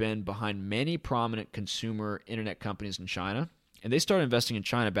 which has been behind many prominent consumer internet companies in China. And they started investing in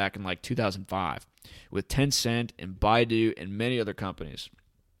China back in 2005 with Tencent and Baidu and many other companies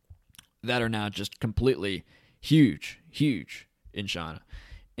that are now just completely huge in China,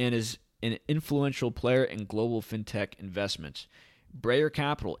 and is an influential player in global fintech investments. Breyer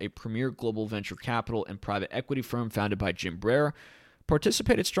Capital, a premier global venture capital and private equity firm founded by Jim Breyer,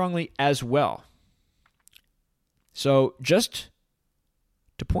 participated strongly as well. So just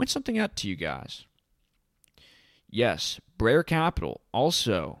to point something out to you guys, yes, Breyer Capital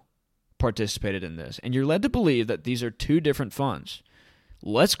also participated in this, and you're led to believe that these are two different funds.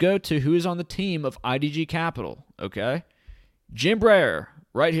 Let's go to who is on the team of IDG Capital, okay? Jim Breyer,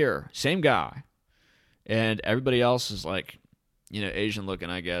 right here, same guy. And everybody else is Asian looking,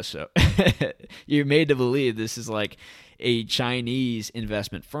 I guess. So you're made to believe this is a Chinese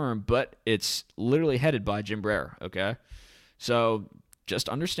investment firm, but it's literally headed by Jim Breyer, okay? So just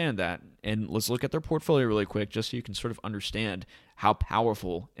understand that, and let's look at their portfolio really quick just so you can sort of understand how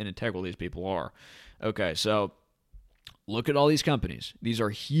powerful and integral these people are. Okay, so look at all these companies. These are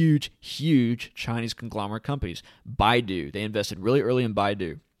huge Chinese conglomerate companies. Baidu, they invested really early in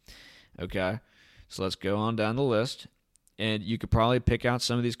Baidu. Okay, so let's go on down the list. And you could probably pick out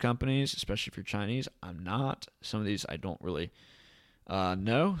some of these companies, especially if you're Chinese. I'm not. Some of these I don't really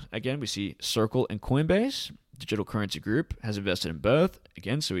know. Again, we see Circle and Coinbase. Digital Currency Group has invested in both.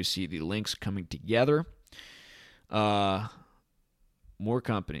 Again, so we see the links coming together. More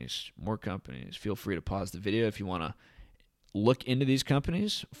companies. Feel free to pause the video if you want to look into these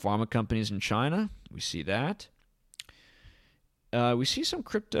companies. Pharma companies in China, we see that. We see some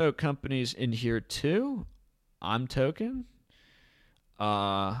crypto companies in here too. I'm Token.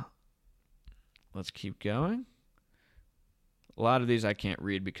 Let's keep going. A lot of these I can't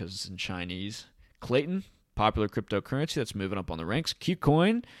read because it's in Chinese. Clayton, popular cryptocurrency that's moving up on the ranks.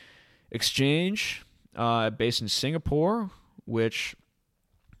 Qcoin exchange based in Singapore, which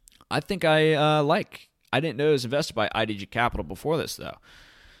I think I like. I didn't know it was invested by IDG Capital before this, though.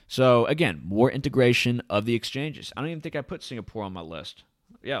 So, again, more integration of the exchanges. I don't even think I put Singapore on my list.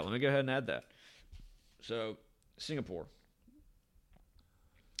 Yeah, let me go ahead and add that. So, Singapore.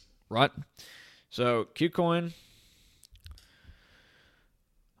 Right? So, Qcoin.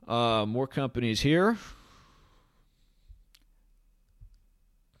 More companies here.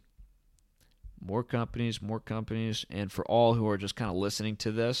 More companies. And for all who are just kind of listening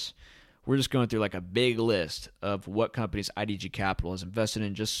to this, we're just going through like a big list of what companies IDG Capital has invested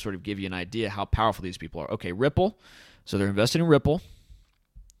in, just to sort of give you an idea how powerful these people are. Okay, Ripple. So they're invested in Ripple.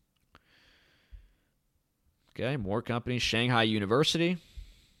 Okay, more companies. Shanghai University.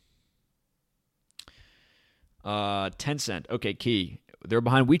 Tencent. Okay, key. They're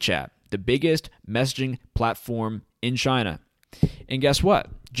behind WeChat, the biggest messaging platform in China. And guess what?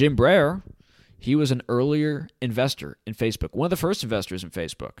 Jim Breyer, he was an earlier investor in Facebook, one of the first investors in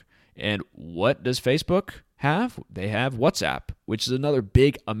Facebook. And what does Facebook have? They have WhatsApp, which is another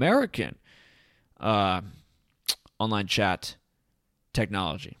big American online chat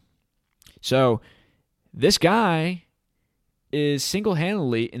technology. So this guy is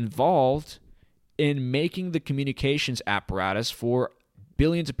single-handedly involved in making the communications apparatus for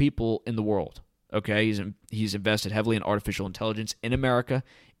billions of people in the world. Okay, he's invested heavily in artificial intelligence in America,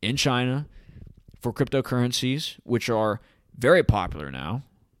 in China, for cryptocurrencies, which are very popular now,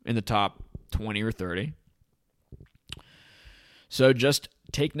 in the top 20 or 30. So just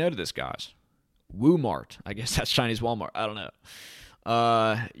take note of this, guys. Walmart. I guess that's Chinese Walmart. I don't know.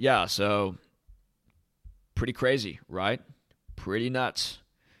 Yeah, so pretty crazy, right? Pretty nuts.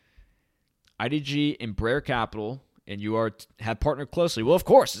 IDG and Breyer Capital, and you have partnered closely. Well, of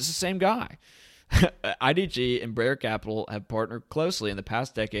course, it's the same guy. IDG and Breyer Capital have partnered closely in the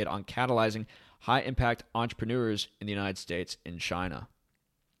past decade on catalyzing high-impact entrepreneurs in the United States and China.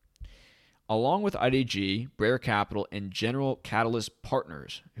 Along with IDG, Breyer Capital, and General Catalyst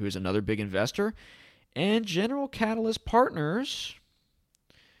Partners, who is another big investor, and General Catalyst Partners,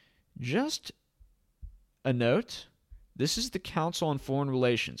 just a note, this is the Council on Foreign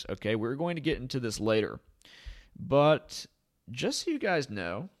Relations, okay? We're going to get into this later. But just so you guys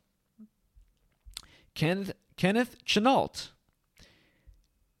know, Kenneth Chenault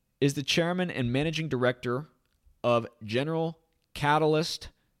is the chairman and managing director of General Catalyst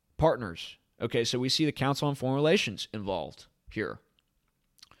Partners. Okay, so we see the Council on Foreign Relations involved here.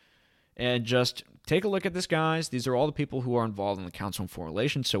 And just take a look at this, guys. These are all the people who are involved in the Council on Foreign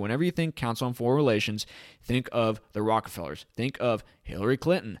Relations. So whenever you think Council on Foreign Relations, think of the Rockefellers. Think of Hillary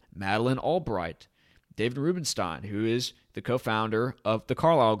Clinton, Madeleine Albright, David Rubenstein, who is the co-founder of the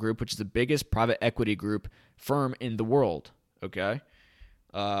Carlyle Group, which is the biggest private equity group firm in the world. Okay?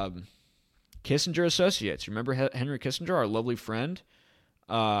 Kissinger Associates. Remember Henry Kissinger, our lovely friend,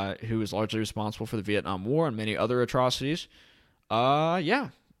 who was largely responsible for the Vietnam War and many other atrocities? Yeah.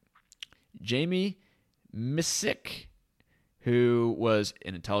 Jamie Missick, who was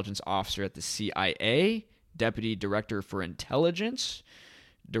an intelligence officer at the CIA, Deputy Director for Intelligence,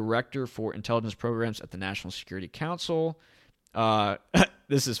 Director for Intelligence Programs at the National Security Council.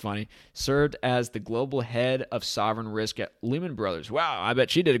 This is funny. Served as the global head of sovereign risk at Lehman Brothers. Wow, I bet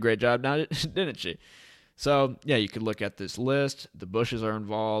she did a great job now, didn't she? So, yeah, you could look at this list. The Bushes are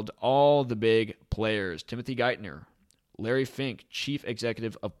involved. All the big players. Timothy Geithner, Larry Fink, chief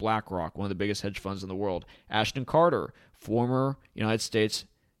executive of BlackRock, one of the biggest hedge funds in the world. Ashton Carter, former United States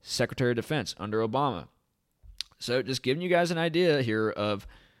Secretary of Defense under Obama. So just giving you guys an idea here of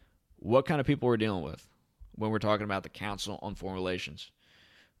what kind of people we're dealing with when we're talking about the Council on Foreign Relations.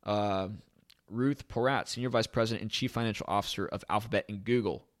 Ruth Porat, Senior Vice President and Chief Financial Officer of Alphabet and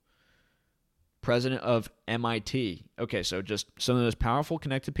Google. President of MIT. Okay, so just some of the most powerful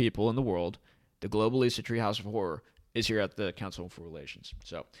connected people in the world. The global Lisa Treehouse of Horror is here at the Council on Foreign Relations.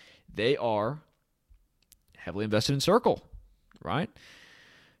 So they are heavily invested in Circle, right?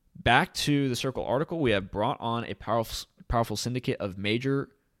 Back to the Circle article, we have brought on a powerful syndicate of major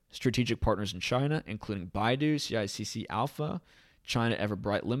strategic partners in China, including Baidu, CICC Alpha, China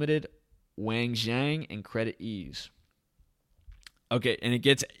Everbright Limited, Wang Zhang, and Credit Ease. Okay, and it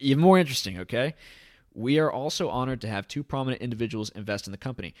gets even more interesting, okay? We are also honored to have two prominent individuals invest in the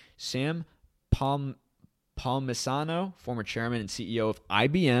company. Sam Palmisano, former chairman and CEO of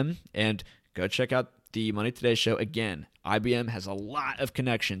IBM, and go check out the Money Today show again. IBM has a lot of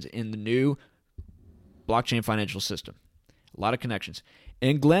connections in the new blockchain financial system. A lot of connections.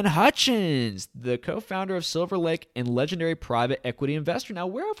 And Glenn Hutchins, the co-founder of Silver Lake and legendary private equity investor. Now,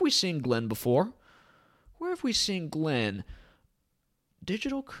 where have we seen Glenn before? Where have we seen Glenn?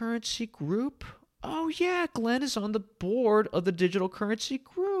 Digital Currency Group? Oh, yeah, Glenn is on the board of the Digital Currency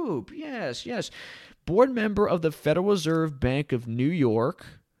Group. Yes, yes. Board member of the Federal Reserve Bank of New York.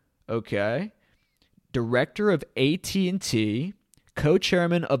 Okay. Director of AT&T.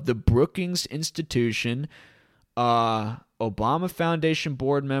 Co-chairman of the Brookings Institution. Obama Foundation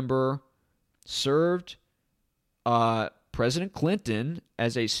board member. Served President Clinton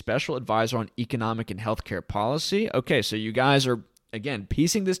as a special advisor on economic and healthcare policy. Okay, so you guys are, again,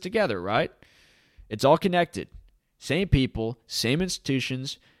 piecing this together, right? It's all connected. Same people, same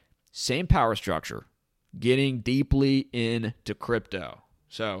institutions, same power structure, getting deeply into crypto.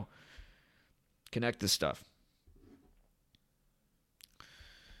 So, connect this stuff.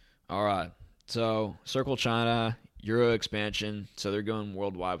 All right. So, Circle China, Euro expansion. So, they're going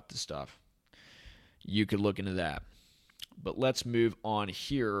worldwide with this stuff. You could look into that. But let's move on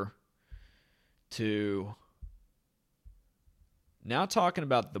here to now talking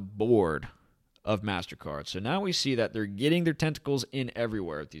about the board of Mastercard. So now we see that they're getting their tentacles in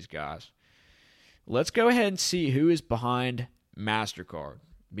everywhere with these guys. Let's go ahead and see who is behind Mastercard,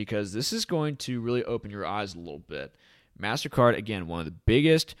 because this is going to really open your eyes a little bit. Mastercard, again, one of the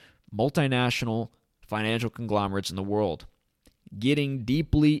biggest multinational financial conglomerates in the world, getting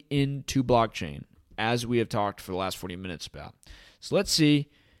deeply into blockchain, as we have talked for the last 40 minutes about. So let's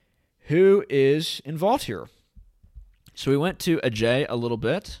see who is involved here. So we went to Ajay a little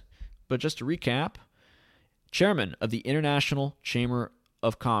bit, but just to recap, chairman of the International Chamber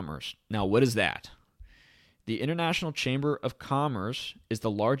of Commerce. Now, what is that? The International Chamber of Commerce is the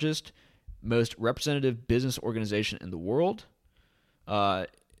largest, most representative business organization in the world.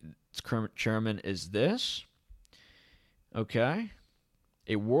 Its current chairman is this. Okay.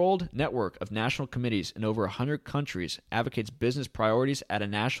 A world network of national committees in over 100 countries advocates business priorities at a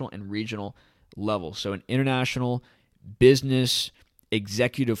national and regional level. So an international business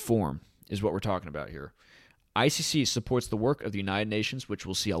executive forum is what we're talking about here. ICC supports the work of the United Nations, which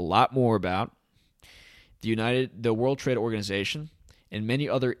we'll see a lot more about, the World Trade Organization, and many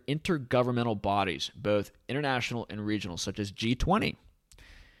other intergovernmental bodies, both international and regional, such as G20,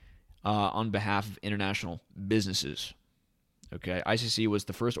 on behalf of international businesses. Okay, ICC was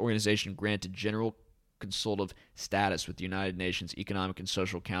the first organization granted general consultative status with the United Nations Economic and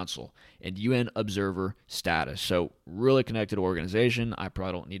Social Council and UN observer status. So, really connected organization. I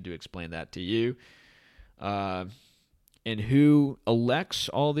probably don't need to explain that to you. And who elects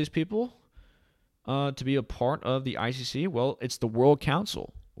all these people to be a part of the ICC? Well, it's the World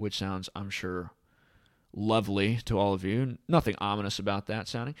Council, which sounds, I'm sure, lovely to all of you. Nothing ominous about that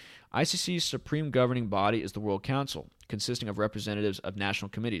sounding. ICC's supreme governing body is the World Council, consisting of representatives of national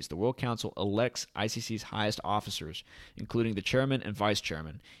committees. The World Council elects ICC's highest officers, including the chairman and vice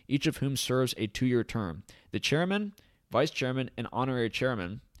chairman, each of whom serves a 2-year term. The chairman, vice chairman, and honorary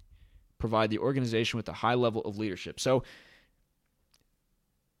chairman provide the organization with a high level of leadership. So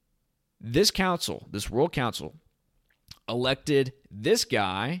this council, this World Council, elected this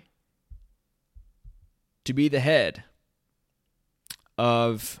guy to be the head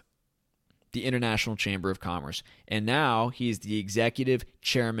of the International Chamber of Commerce. And now he's the executive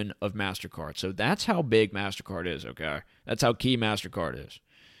chairman of Mastercard. So that's how big Mastercard is, okay? That's how key Mastercard is.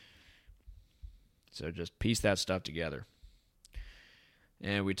 So just piece that stuff together.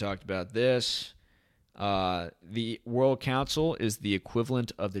 And we talked about this. The World Council is the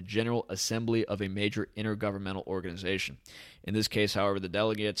equivalent of the General Assembly of a major intergovernmental organization. In this case, however, the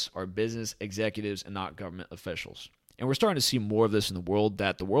delegates are business executives and not government officials. And we're starting to see more of this in the world,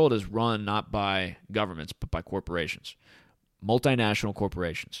 that the world is run not by governments, but by corporations, multinational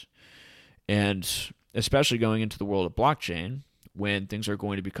corporations. And especially going into the world of blockchain, when things are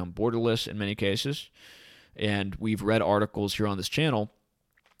going to become borderless in many cases. And we've read articles here on this channel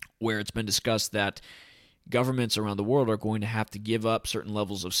where it's been discussed that governments around the world are going to have to give up certain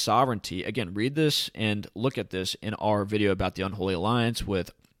levels of sovereignty. Again, read this and look at this in our video about the Unholy Alliance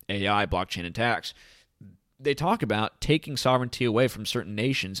with AI, blockchain, and tax. They talk about taking sovereignty away from certain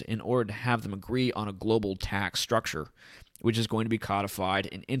nations in order to have them agree on a global tax structure, which is going to be codified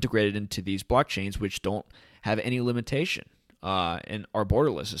and integrated into these blockchains, which don't have any limitation and are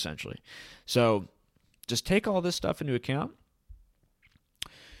borderless, essentially. So just take all this stuff into account.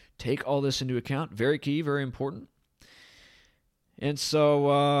 Take all this into account. Very key, very important. And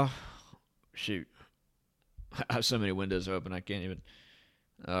so, shoot. I have so many windows open, I can't even.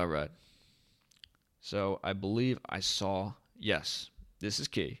 All right. So I believe I saw, yes, this is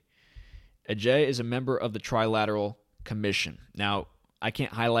key. Ajay is a member of the Trilateral Commission. Now, I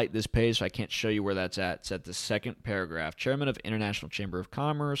can't highlight this page, so I can't show you where that's at. It's at the second paragraph. Chairman of International Chamber of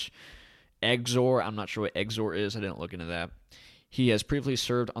Commerce, Exor. I'm not sure what Exor is. I didn't look into that. He has previously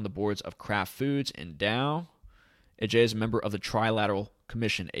served on the boards of Kraft Foods and Dow. Ajay is a member of the Trilateral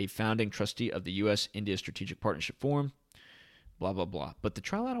Commission, a founding trustee of the U.S.-India Strategic Partnership Forum, blah, blah, blah. But the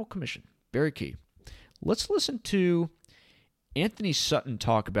Trilateral Commission, very key. Let's listen to Anthony Sutton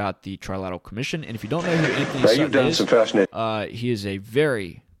talk about the Trilateral Commission. And if you don't know who Anthony Sutton is, he is a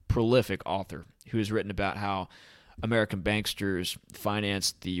very prolific author who has written about how American banksters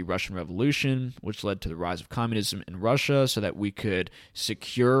financed the Russian Revolution, which led to the rise of communism in Russia, so that we could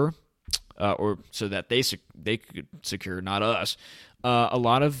secure, or so that they could secure, not us, a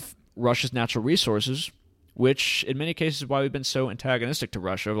lot of Russia's natural resources, which in many cases is why we've been so antagonistic to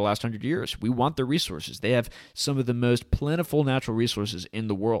Russia over the last 100 years. We want their resources. They have some of the most plentiful natural resources in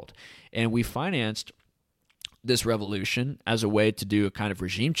the world, and we financed this revolution as a way to do a kind of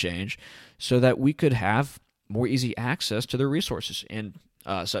regime change so that we could have more easy access to their resources. And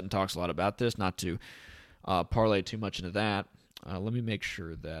Sutton talks a lot about this, not to parlay too much into that. Let me make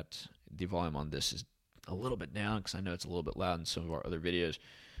sure that the volume on this is a little bit down because I know it's a little bit loud in some of our other videos.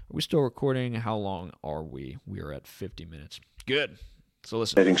 Are we still recording? How long are we? We are at 50 minutes. Good. So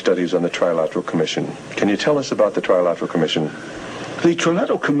listen. Studies on the Trilateral Commission. Can you tell us about the Trilateral Commission? The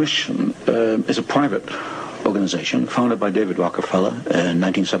Trilateral Commission is a private organization founded by David Rockefeller in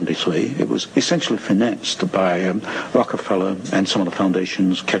 1973. It was essentially financed by Rockefeller and some of the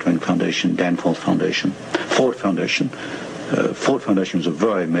foundations, Kettering Foundation, Danforth Foundation, Ford Foundation. Ford Foundation was a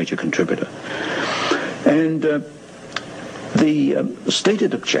very major contributor. And the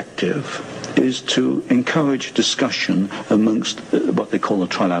stated objective is to encourage discussion amongst what they call the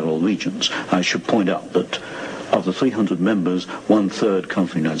trilateral regions. I should point out that of the 300 members, 1/3 come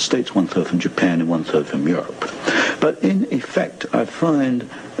from the United States, 1/3 from Japan, and 1/3 from Europe. But in effect, I find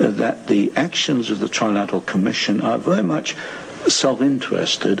that the actions of the Trilateral Commission are very much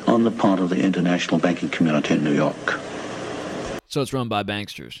self-interested on the part of the international banking community in New York. So it's run by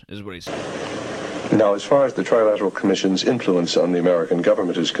banksters, is what he said. Now, as far as the Trilateral Commission's influence on the American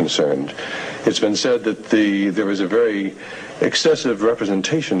government is concerned, it's been said that there is a very excessive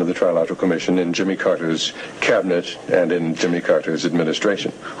representation of the Trilateral Commission in Jimmy Carter's cabinet and in Jimmy Carter's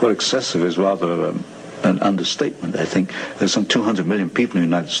administration. Well, excessive is rather an understatement. I think there's some 200 million people in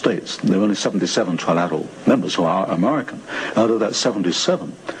the United States. There are only 77 trilateral members who are American. Out of that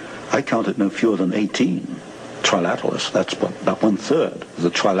 77, I counted no fewer than 18 trilateralists. That's about 1/3 of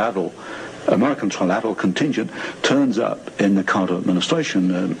the American trilateral contingent turns up in the Carter administration.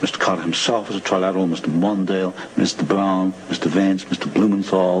 Mr. Carter himself is a trilateral, Mr. Mondale, Mr. Brown, Mr. Vance, Mr.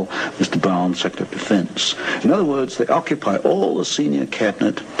 Blumenthal, Mr. Brown, Secretary of Defense. In other words, they occupy all the senior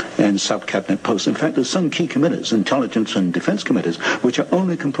cabinet and sub-cabinet posts. In fact, there's some key committees, intelligence and defense committees, which are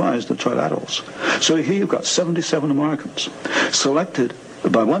only comprised of trilaterals. So here you've got 77 Americans selected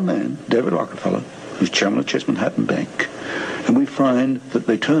by one man, David Rockefeller, who's chairman of Chase Manhattan Bank. And we find that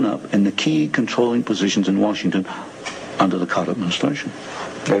they turn up in the key controlling positions in Washington under the Carter administration.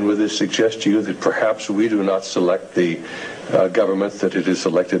 And would this suggest to you that perhaps we do not select the government, that it is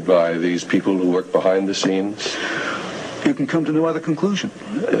selected by these people who work behind the scenes? You can come to no other conclusion.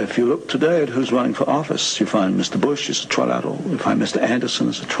 If you look today at who's running for office, you find Mr. Bush is a trilateral. You find Mr. Anderson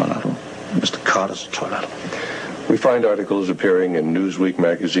is a trilateral. Mr. Carter is a trilateral. We find articles appearing in Newsweek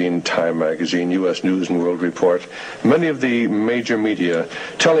magazine, Time magazine, U.S. News and World Report, many of the major media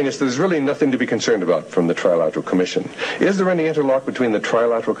telling us there's really nothing to be concerned about from the Trilateral Commission. Is there any interlock between the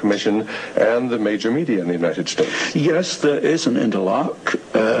Trilateral Commission and the major media in the United States? Yes, there is an interlock,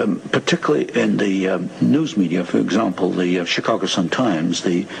 particularly in the news media. For example, the Chicago Sun-Times,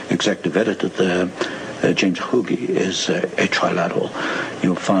 the executive editor there, James Hoagie, is a trilateral.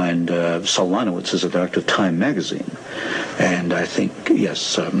 You'll find Saul Linowitz is a director of Time magazine. And I think,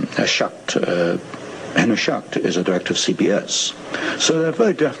 yes, Henry Schacht is a director of CBS. So there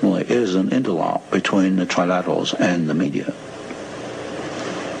very definitely is an interlock between the trilaterals and the media.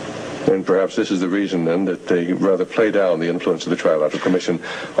 And perhaps this is the reason, then, that they rather play down the influence of the Trilateral Commission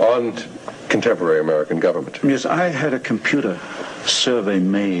on contemporary American government. Yes, I had a computer survey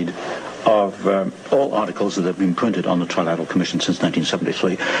made of all articles that have been printed on the Trilateral Commission since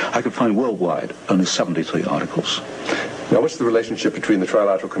 1973. I could find worldwide only 73 articles. Now, what's the relationship between the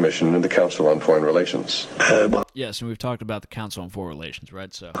Trilateral Commission and the Council on Foreign Relations? Yes, and we've talked about the Council on Foreign Relations,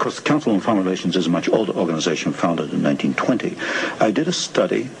 right? So, of course, the Council on Foreign Relations is a much older organization founded in 1920. I did a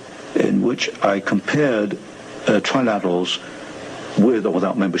study in which I compared trilaterals with or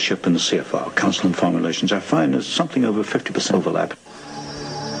without membership in the CFR, Council on Foreign Relations. I find there's something over 50% overlap.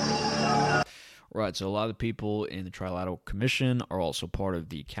 Right, so a lot of the people in the Trilateral Commission are also part of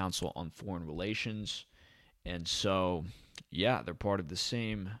the Council on Foreign Relations. And so, yeah, they're part of the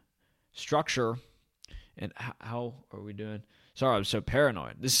same structure. And how are we doing? Sorry, I'm so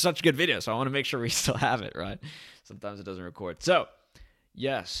paranoid. This is such a good video, so I want to make sure we still have it, right? Sometimes it doesn't record. So,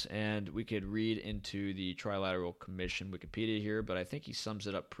 yes, and we could read into the Trilateral Commission Wikipedia here, but I think he sums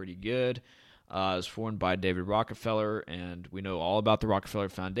it up pretty good. It was formed by David Rockefeller, and we know all about the Rockefeller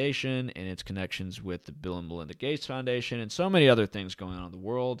Foundation and its connections with the Bill and Melinda Gates Foundation and so many other things going on in the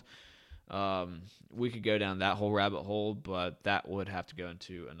world. We could go down that whole rabbit hole, but that would have to go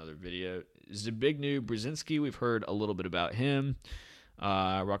into another video. Zbigniew Brzezinski, we've heard a little bit about him.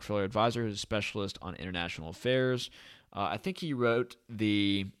 Rockefeller advisor, who's a specialist on international affairs. I think he wrote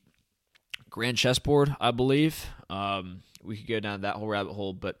the Grand Chessboard, I believe. We could go down that whole rabbit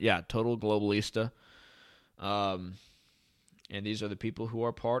hole, but yeah, total globalista. And these are the people who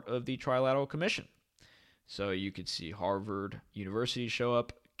are part of the Trilateral Commission. So you could see Harvard University show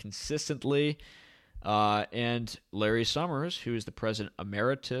up consistently. And Larry Summers, who is the president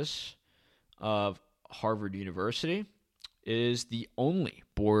emeritus of Harvard University, is the only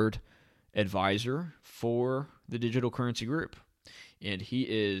board advisor for the Digital Currency Group. And he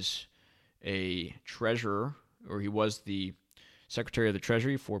is a treasurer, or he was the Secretary of the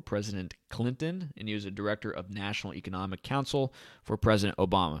Treasury for President Clinton, and he was a director of National Economic Council for President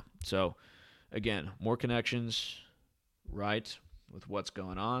Obama. So, again, more connections, right, with what's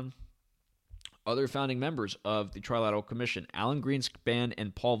going on. Other founding members of the Trilateral Commission, Alan Greenspan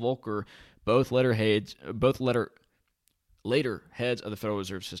and Paul Volcker, both later heads of the Federal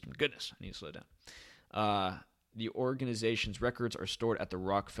Reserve System. Goodness, I need to slow down. The organization's records are stored at the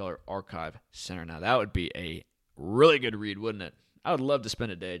Rockefeller Archive Center. Now, that would be a really good read, wouldn't it? I would love to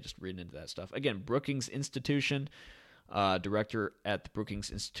spend a day just reading into that stuff. Again, Brookings Institution, director at the Brookings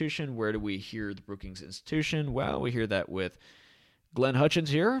Institution. Where do we hear the Brookings Institution? Well, we hear that with Glenn Hutchins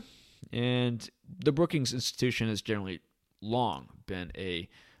here. And the Brookings Institution has generally long been a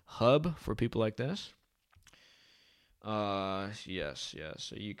hub for people like this. Yes.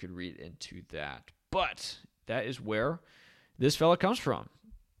 So you could read into that. But that is where this fella comes from.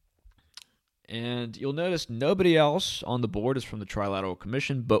 And you'll notice nobody else on the board is from the Trilateral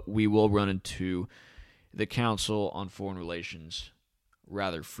Commission, but we will run into the Council on Foreign Relations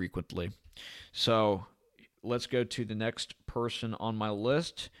rather frequently. So let's go to the next person on my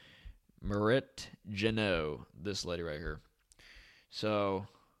list, Marit Jeannot, this lady right here. So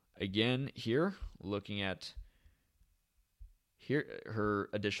again, here, looking at here her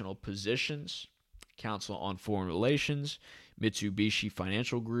additional positions: Council on Foreign Relations, Mitsubishi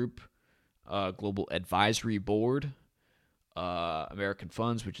Financial Group, Global Advisory Board, American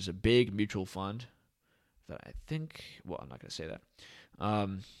Funds, which is a big mutual fund that I think, well, I'm not going to say that.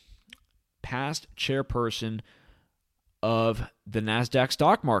 Past chairperson of the NASDAQ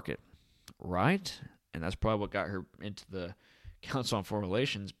stock market, right? And that's probably what got her into the Council on Foreign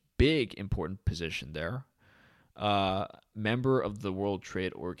Relations. Big, important position there. Member of the World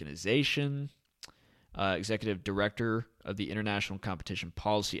Trade Organization, Executive Director of the International Competition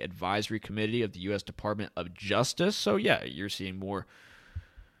Policy Advisory Committee of the U.S. Department of Justice. So, yeah, you're seeing more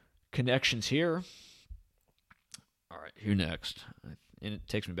connections here. All right, who next? And it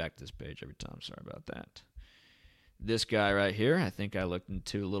takes me back to this page every time. Sorry about that. This guy right here, I think I looked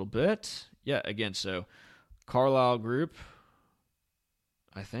into a little bit. Yeah, again, so Carlyle Group,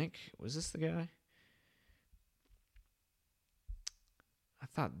 I think. Was this the guy? I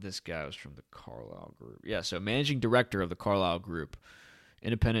thought this guy was from the Carlyle Group. Yeah, so Managing Director of the Carlyle Group,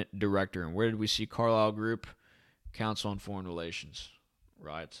 Independent Director. And where did we see Carlyle Group? Council on Foreign Relations,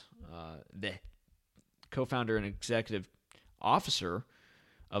 right? The co-founder and executive officer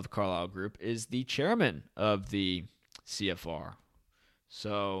of the Carlyle Group is the chairman of the CFR.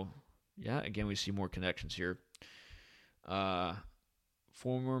 So, yeah, again, we see more connections here.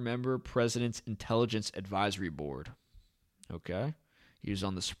 Former member, President's Intelligence Advisory Board. Okay. He was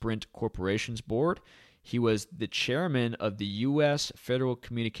on the Sprint Corporation's board. He was the chairman of the U.S. Federal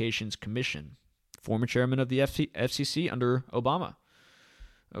Communications Commission, former chairman of the FCC under Obama.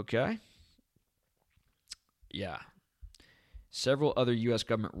 Okay. Yeah. Several other U.S.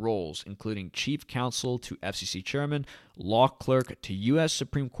 government roles, including chief counsel to FCC chairman, law clerk to U.S.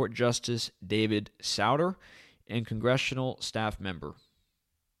 Supreme Court Justice David Souter, and congressional staff member.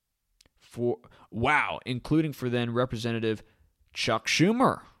 Including for then Representative Chuck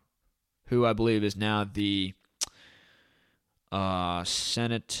Schumer, who I believe is now the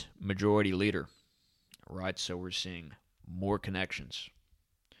Senate Majority Leader. Right, so we're seeing more connections.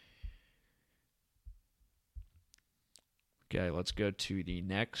 Okay, let's go to the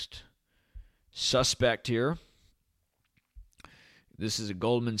next suspect here. This is a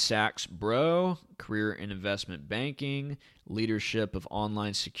Goldman Sachs bro, career in investment banking, leadership of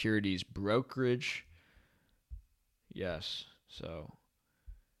online securities brokerage. Yes, so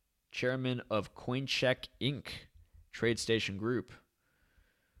chairman of CoinCheck Inc., TradeStation Group.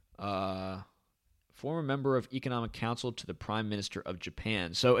 Former member of Economic Council to the Prime Minister of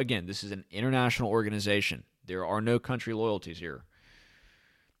Japan. So again, this is an international organization. There are no country loyalties here.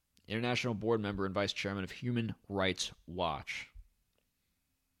 International board member and vice chairman of Human Rights Watch.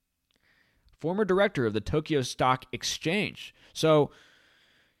 Former director of the Tokyo Stock Exchange. So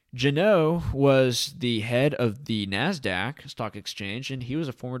Janot was the head of the NASDAQ Stock Exchange, and he was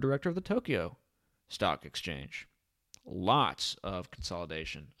a former director of the Tokyo Stock Exchange. Lots of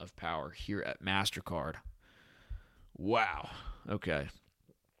consolidation of power here at Mastercard. Wow. Okay.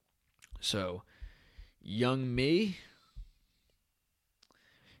 So, young me,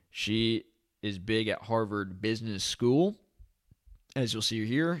 she is big at Harvard Business School, as you'll see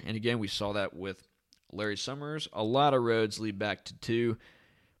here. And again, we saw that with Larry Summers. A lot of roads lead back to two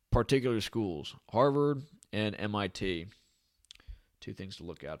particular schools, Harvard and MIT. Two things to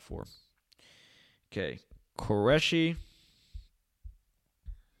look out for. Okay. Qureshi,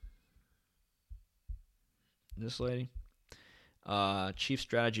 this lady, Chief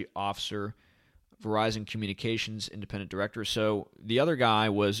Strategy Officer, Verizon Communications Independent Director. So the other guy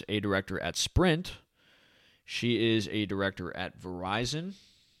was a director at Sprint. She is a director at Verizon.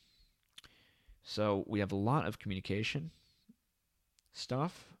 So we have a lot of communication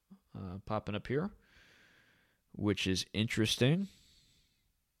stuff popping up here, which is interesting.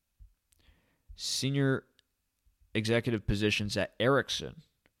 Senior executive positions at Ericsson.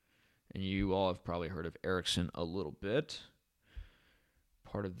 And you all have probably heard of Ericsson a little bit.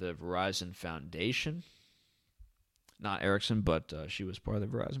 Part of the Verizon Foundation. Not Ericsson, but she was part of the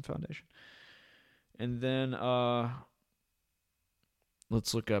Verizon Foundation. And then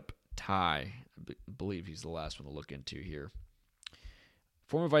let's look up Ty. I believe he's the last one to look into here.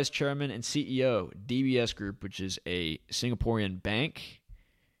 Former vice chairman and CEO, DBS Group, which is a Singaporean bank.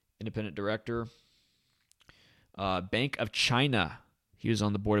 Independent director. Bank of China. He was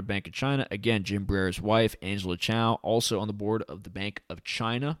on the board of Bank of China. Again, Jim Brer's wife, Angela Chow, also on the board of the Bank of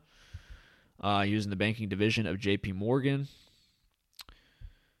China. He was in the banking division of J.P. Morgan.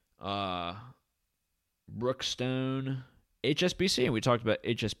 Brookstone, HSBC, and we talked about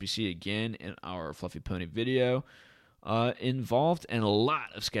HSBC again in our Fluffy Pony video. Involved in a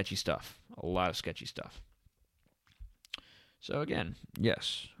lot of sketchy stuff. So again,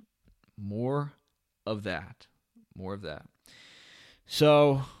 yes, more of that.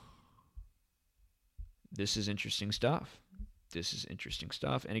 So, this is interesting stuff.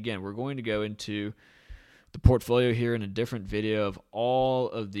 And again, we're going to go into the portfolio here in a different video of all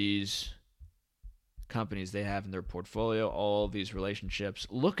of these companies they have in their portfolio, all of these relationships.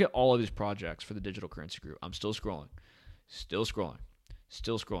 Look at all of these projects for the Digital Currency Group. I'm still scrolling.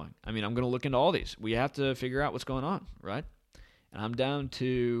 I mean, I'm going to look into all these. We have to figure out what's going on, right? And I'm down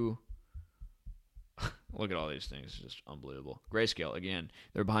to... Look at all these things. It's just unbelievable. Grayscale, again,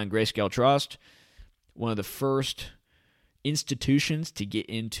 they're behind Grayscale Trust, one of the first institutions to get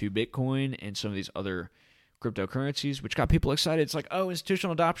into Bitcoin and some of these other cryptocurrencies, which got people excited. It's like, oh,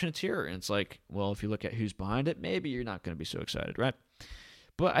 institutional adoption, it's here. And it's like, well, if you look at who's behind it, maybe you're not going to be so excited, right?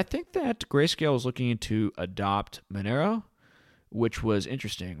 But I think that Grayscale is looking to adopt Monero, which was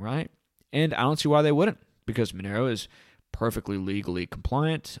interesting, right? And I don't see why they wouldn't, because Monero is perfectly legally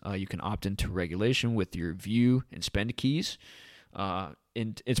compliant. You can opt into regulation with your view and spend keys.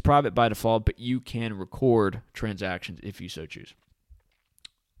 And it's private by default, but you can record transactions if you so choose.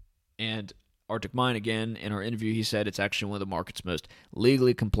 And Arctic Mine, again, in our interview, he said it's actually one of the market's most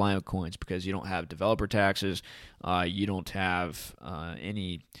legally compliant coins because you don't have developer taxes. You don't have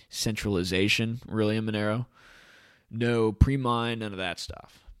any centralization, really, in Monero. No pre-mine, none of that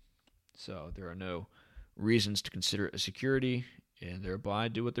stuff. So there are no reasons to consider it a security, and thereby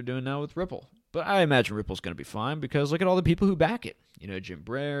do what they're doing now with Ripple. But I imagine Ripple's going to be fine because look at all the people who back it. You know, Jim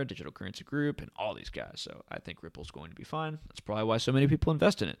Brer, Digital Currency Group, and all these guys. So I think Ripple's going to be fine. That's probably why so many people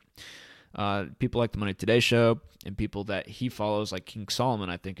invest in it. People like the Money Today Show and people that he follows, like King Solomon,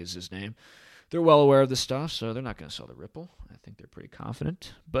 I think is his name. They're well aware of this stuff, so they're not going to sell the Ripple. I think they're pretty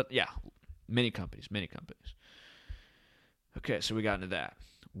confident. But yeah, many companies. Okay, so we got into that.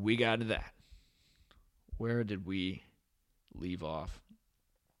 Where did we leave off?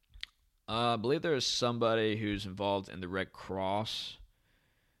 I believe there is somebody who's involved in the Red Cross,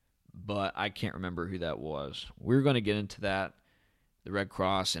 but I can't remember who that was. We're going to get into that, the Red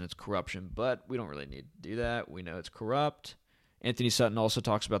Cross and its corruption, but we don't really need to do that. We know it's corrupt. Anthony Sutton also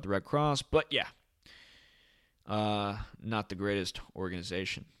talks about the Red Cross, but yeah. Not the greatest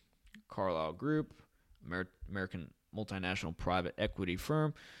organization. Carlyle Group, American multinational private equity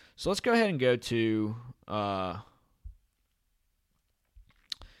firm. So let's go ahead and go to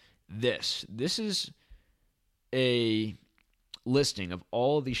this. This is a listing of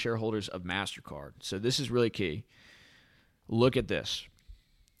all of the shareholders of Mastercard. So this is really key. Look at this.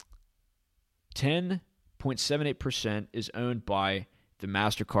 10.78% is owned by the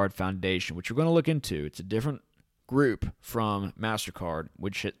Mastercard Foundation, which we're going to look into. It's a different group from Mastercard,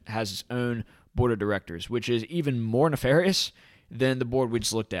 which has its own board of directors, which is even more nefarious than the board we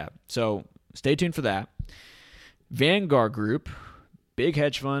just looked at. So stay tuned for that. Vanguard Group, big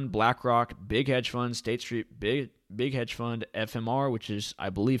hedge fund. BlackRock, big hedge fund. State Street, big hedge fund. FMR, which is, I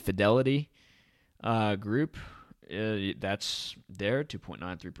believe, Fidelity Group. That's there,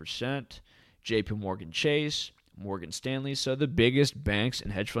 2.93%. JP Morgan Chase, Morgan Stanley. So the biggest banks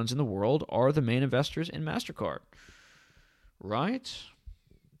and hedge funds in the world are the main investors in Mastercard. Right?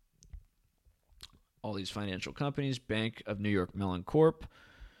 All these financial companies, Bank of New York Mellon Corp.,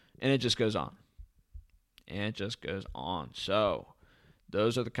 and it just goes on. And it just goes on. So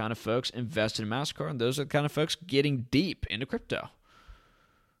those are the kind of folks invested in Mastercard, and those are the kind of folks getting deep into crypto.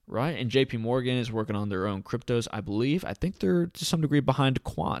 Right? And JP Morgan is working on their own cryptos, I believe. I think they're to some degree behind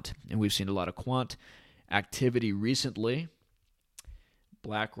quant, and we've seen a lot of quant activity recently.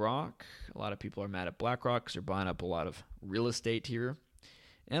 BlackRock, a lot of people are mad at BlackRock because they're buying up a lot of real estate here.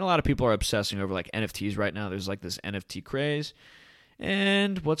 And a lot of people are obsessing over like NFTs right now. There's like this NFT craze.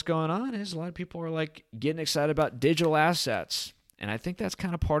 And what's going on is a lot of people are like getting excited about digital assets. And I think that's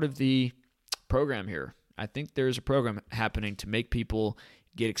kind of part of the program here. I think there's a program happening to make people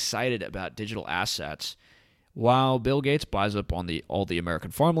get excited about digital assets while Bill Gates buys up on all the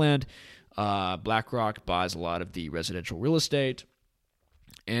American farmland. BlackRock buys a lot of the residential real estate.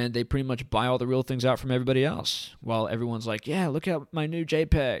 And they pretty much buy all the real things out from everybody else while everyone's like, yeah, look at my new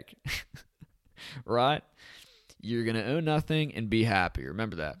JPEG. Right? You're going to own nothing and be happy.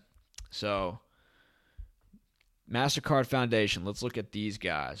 Remember that. So, Mastercard Foundation. Let's look at these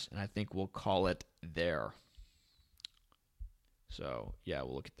guys. And I think we'll call it there. So, yeah,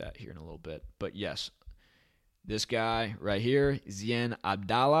 we'll look at that here in a little bit. But, yes, this guy right here, Zien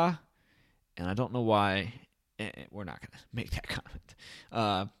Abdallah. And I don't know why. We're not going to make that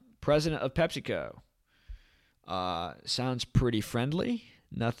comment. President of PepsiCo. Sounds pretty friendly.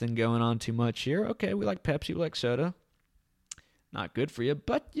 Nothing going on too much here. Okay, we like Pepsi, we like soda. Not good for you,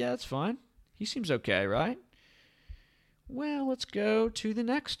 but yeah, it's fine. He seems okay, right? Well, let's go to the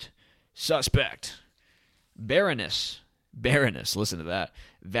next suspect. Baroness, listen to that.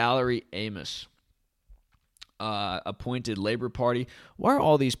 Valerie Amos. Appointed Labor Party. Why are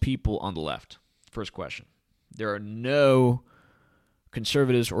all these people on the left? First question. There are no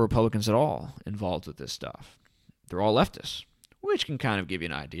conservatives or Republicans at all involved with this stuff. They're all leftists, which can kind of give you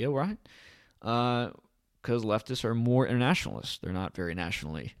an idea, right? Because leftists are more internationalists. They're not very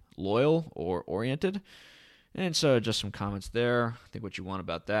nationally loyal or oriented. And so just some comments there. I think what you want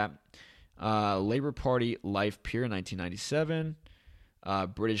about that. Labor Party life peer in 1997.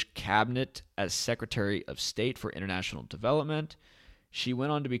 British cabinet as Secretary of State for International Development. She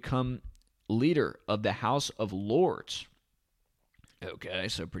went on to become leader of the House of Lords. Okay,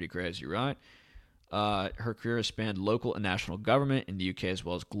 so pretty crazy, right? Her career has spanned local and national government in the UK as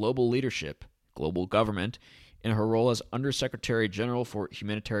well as global leadership, global government, in her role as Undersecretary General for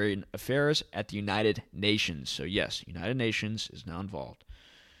Humanitarian Affairs at the United Nations. So yes, United Nations is now involved.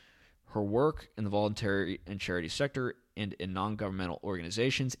 Her work in the voluntary and charity sector and in non-governmental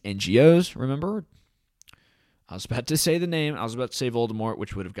organizations, NGOs, remember? I was about to say the name. I was about to say Voldemort,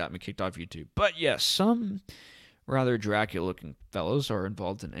 which would have got me kicked off YouTube. But yes, some rather Dracula-looking fellows are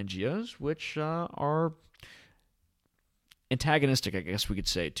involved in NGOs, which are antagonistic, I guess we could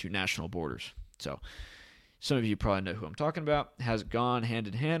say, to national borders. So some of you probably know who I'm talking about. Has gone hand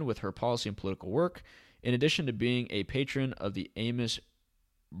in hand with her policy and political work. In addition to being a patron of the Amos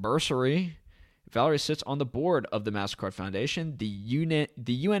Bursary, Valerie sits on the board of the Mastercard Foundation, the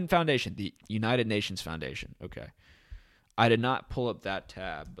UN Foundation, the United Nations Foundation. Okay. I did not pull up that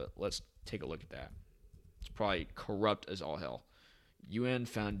tab, but let's take a look at that. It's probably corrupt as all hell. UN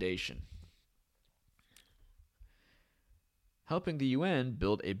Foundation. Helping the UN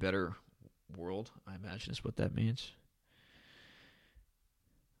build a better world, I imagine is what that means.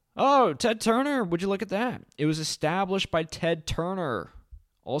 Oh, Ted Turner. Would you look at that? It was established by Ted Turner.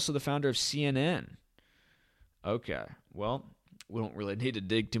 Also the founder of CNN. Okay, well, we don't really need to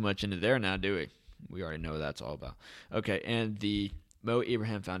dig too much into there now, do we? We already know what that's all about. Okay, and the Mo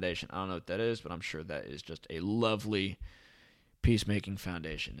Ibrahim Foundation. I don't know what that is, but I'm sure that is just a lovely peacemaking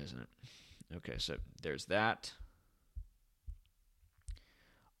foundation, isn't it? Okay, so there's that.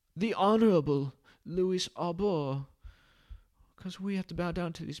 The Honorable Louis Arbor, because we have to bow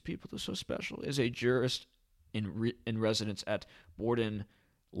down to these people. They're so special, is a jurist in residence at Borden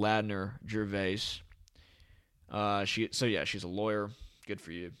Ladner Gervais. She's a lawyer. Good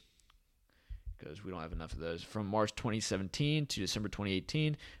for you, because we don't have enough of those. From March 2017 to December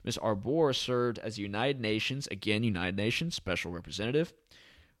 2018, Ms. Arbor served as United Nations Special Representative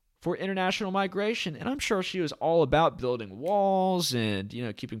for international migration, and I'm sure she was all about building walls and,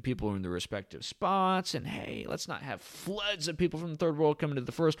 keeping people in their respective spots, and hey, let's not have floods of people from the third world coming to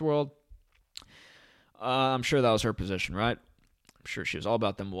the first world. I'm sure that was her position, right? I'm sure she was all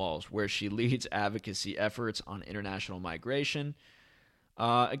about them walls, where she leads advocacy efforts on international migration.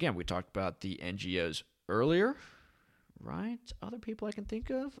 Again, we talked about the NGOs earlier, right? Other people I can think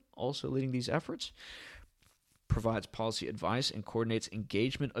of also leading these efforts. Provides policy advice and coordinates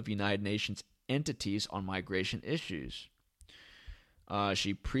engagement of United Nations entities on migration issues.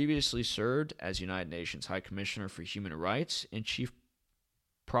 She previously served as United Nations High Commissioner for Human Rights and Chief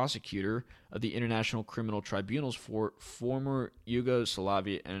Prosecutor of the International Criminal Tribunals for former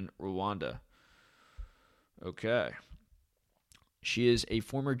Yugoslavia and Rwanda. Okay. She is a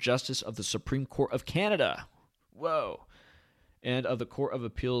former Justice of the Supreme Court of Canada. Whoa. And of the Court of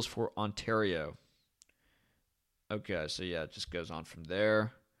Appeals for Ontario. Okay, so yeah, it just goes on from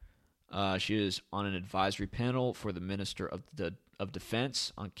there. She is on an advisory panel for the Minister of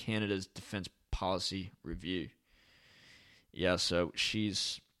Defense on Canada's Defense Policy Review. Yeah, so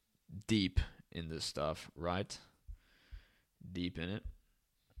she's deep in this stuff, right? Deep in it.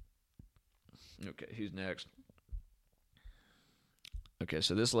 Okay, who's next? Okay,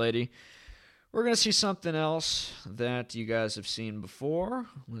 so this lady, we're going to see something else that you guys have seen before.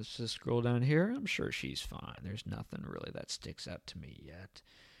 Let's just scroll down here. I'm sure she's fine. There's nothing really that sticks out to me yet.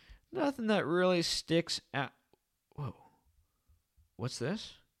 Nothing that really sticks out. Whoa. What's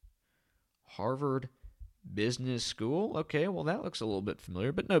this? Harvard Business School? Okay, well, that looks a little bit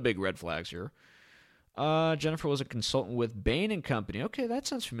familiar, but no big red flags here. Jennifer was a consultant with Bain & Company. Okay, that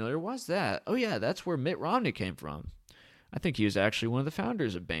sounds familiar. Why's that? Oh, yeah, that's where Mitt Romney came from. I think he was actually one of the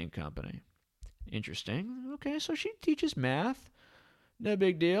founders of Bain & Company. Interesting. Okay, so she teaches math. No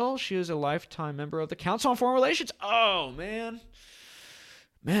big deal. She is a lifetime member of the Council on Foreign Relations. Oh, man.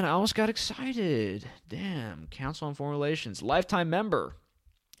 Man, I almost got excited. Damn, Council on Foreign Relations. Lifetime member.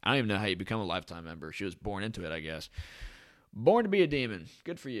 I don't even know how you become a lifetime member. She was born into it, I guess. Born to be a demon.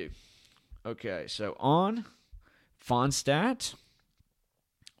 Good for you. Okay, so on Fonstat.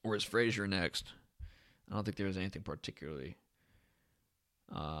 Or is Fraser next? I don't think there was anything particularly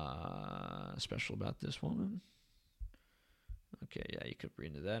special about this woman. Okay, yeah, you could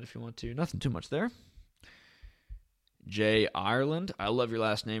read into that if you want to. Nothing too much there. Jay Ireland. I love your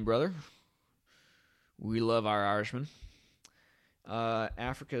last name, brother. We love our Irishmen.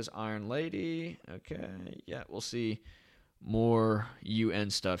 Africa's Iron Lady. Okay, yeah, we'll see more UN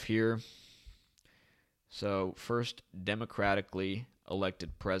stuff here. So, first democratically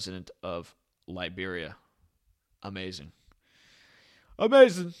elected president of Liberia. Amazing.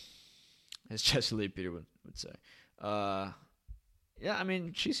 Amazing, as Jesse Lee Peter would say. Yeah, I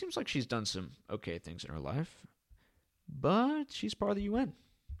mean, she seems like she's done some okay things in her life, but she's part of the UN.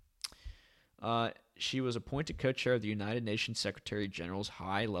 She was appointed co-chair of the United Nations Secretary General's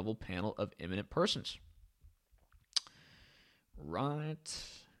high-level panel of eminent persons. Right.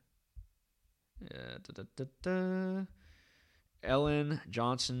 Ellen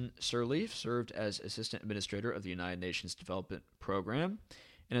Johnson Sirleaf served as Assistant Administrator of the United Nations Development Program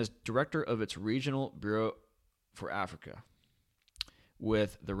and as Director of its Regional Bureau for Africa,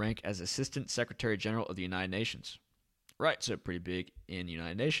 with the rank as Assistant Secretary General of the United Nations. Right, so pretty big in the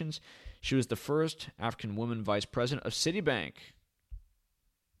United Nations. She was the first African woman Vice President of Citibank.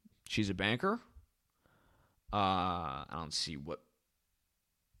 She's a banker. I don't see what...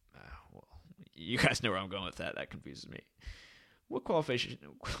 well, you guys know where I'm going with that. That confuses me. What qualification?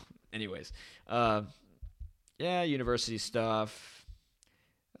 Anyways. Yeah, university stuff.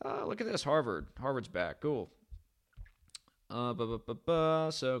 Look at this, Harvard. Harvard's back. Cool.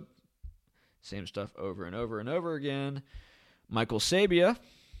 So, same stuff over and over and over again. Michael Sabia.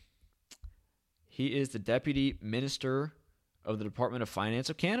 He is the Deputy Minister of the Department of Finance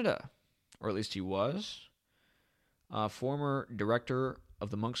of Canada. Or at least he was. Former Director of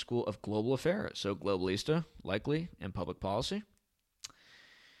the Monk School of Global Affairs. So, globalista, likely, and public policy.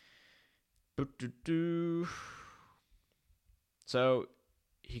 So,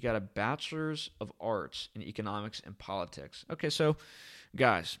 he got a Bachelor's of Arts in Economics and Politics. Okay, so,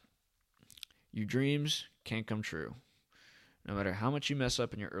 guys, your dreams can come true. No matter how much you mess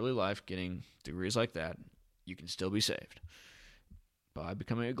up in your early life getting degrees like that, you can still be saved. by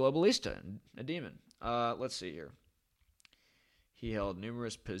becoming a globalista, a demon. Let's see here. He held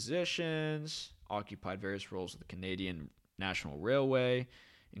numerous positions, occupied various roles with the Canadian National Railway,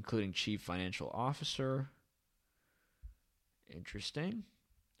 including Chief Financial Officer. Interesting.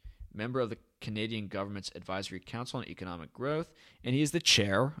 Member of the Canadian Government's Advisory Council on Economic Growth, and he is the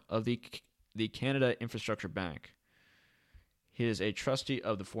chair of the Canada Infrastructure Bank. He is a trustee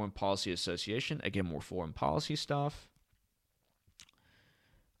of the Foreign Policy Association. Again, more foreign policy stuff.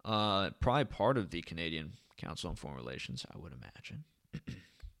 Probably part of the Canadian Council on Foreign Relations, I would imagine.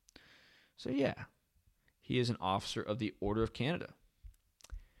 So, yeah. He is an officer of the Order of Canada.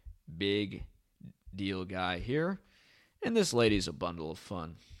 Big deal guy here. And this lady's a bundle of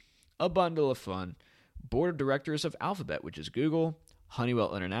fun. A bundle of fun. Board of Directors of Alphabet, which is Google.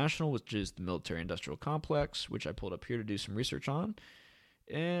 Honeywell International, which is the military-industrial complex, which I pulled up here to do some research on.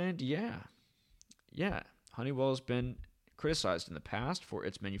 And, yeah. Honeywell has been criticized in the past for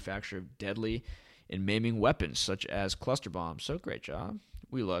its manufacture of deadly and maiming weapons, such as cluster bombs. So, great job.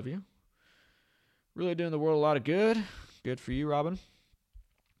 We love you. Really doing the world a lot of good. Good for you, Robin.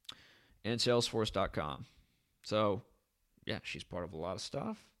 And Salesforce.com. So, yeah, she's part of a lot of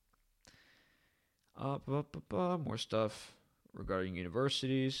stuff. More stuff regarding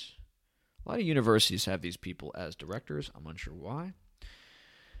universities. A lot of universities have these people as directors. I'm unsure why.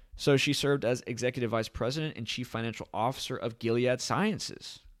 So she served as Executive Vice President and Chief Financial Officer of Gilead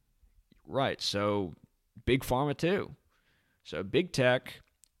Sciences. Right, so big pharma too. So big tech,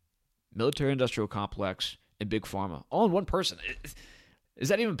 military-industrial complex, and big pharma. All in one person. Is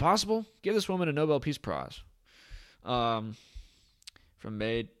that even possible? Give this woman a Nobel Peace Prize. From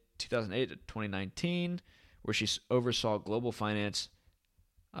May 2008 to 2019, where she oversaw global finance,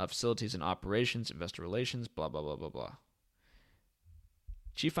 facilities and operations, investor relations, blah, blah, blah, blah, blah.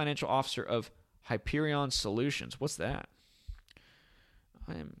 Chief Financial Officer of Hyperion Solutions. What's that?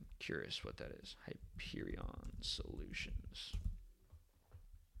 I am curious what that is. Hyperion Solutions.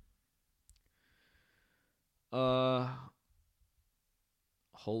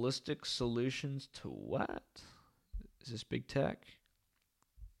 Holistic solutions to what? Is this big tech?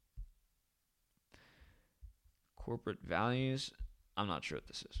 Corporate values? I'm not sure what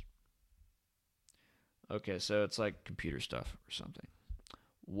this is. Okay, so it's like computer stuff or something.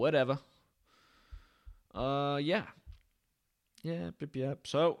 Whatever. Yeah.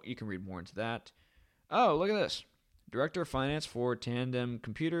 So you can read more into that. Oh, look at this. Director of Finance for Tandem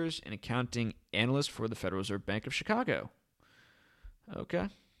Computers and Accounting Analyst for the Federal Reserve Bank of Chicago. Okay.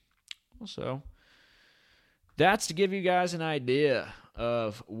 So that's to give you guys an idea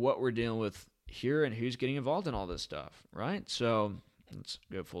of what we're dealing with here and who's getting involved in all this stuff, right? So let's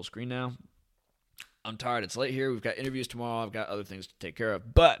go full screen now. I'm tired. It's late here. We've got interviews tomorrow. I've got other things to take care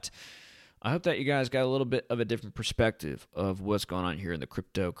of. But I hope that you guys got a little bit of a different perspective of what's going on here in the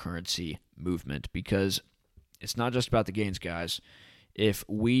cryptocurrency movement, because it's not just about the gains, guys. If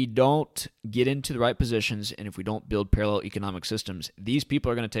we don't get into the right positions and if we don't build parallel economic systems, these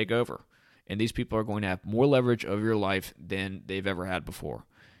people are going to take over. And these people are going to have more leverage over your life than they've ever had before.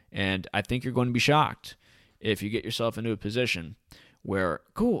 And I think you're going to be shocked if you get yourself into a position where,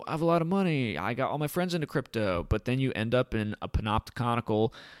 cool, I have a lot of money, I got all my friends into crypto, but then you end up in a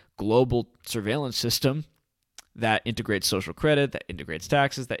panopticonical global surveillance system that integrates social credit, that integrates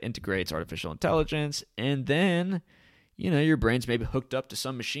taxes, that integrates artificial intelligence, and then, your brain's maybe hooked up to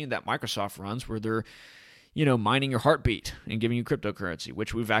some machine that Microsoft runs where they're, mining your heartbeat and giving you cryptocurrency,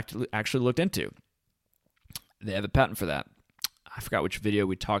 which we've actually looked into. They have a patent for that. I forgot which video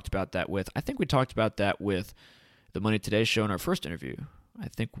we talked about that with. I think we talked about that with the Money Today show in our first interview. I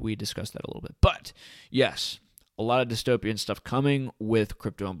think we discussed that a little bit. But, yes, a lot of dystopian stuff coming with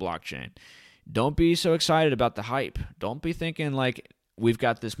crypto and blockchain. Don't be so excited about the hype. Don't be thinking like we've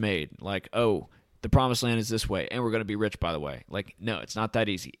got this made. Like, oh, the promised land is this way, and we're going to be rich, by the way. Like, no, it's not that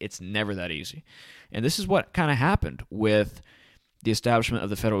easy. It's never that easy. And this is what kind of happened with the establishment of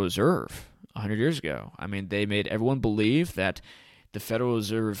the Federal Reserve 100 years ago. I mean, they made everyone believe that the Federal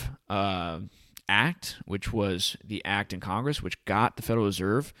Reserve Act, which was the act in Congress which got the Federal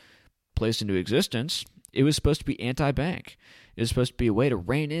Reserve placed into existence, it was supposed to be anti-bank. It was supposed to be a way to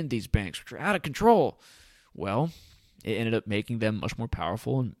rein in these banks, which are out of control. Well, it ended up making them much more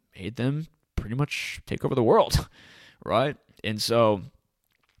powerful and made them pretty much take over the world, right? And so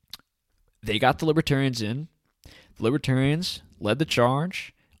they got the libertarians in. The libertarians led the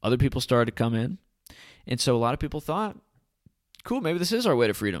charge. Other people started to come in. And so a lot of people thought, cool, maybe this is our way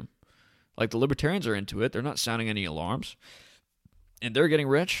to freedom. Like, the libertarians are into it. They're not sounding any alarms. And they're getting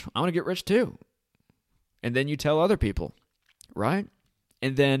rich. I want to get rich too. And then you tell other people, right?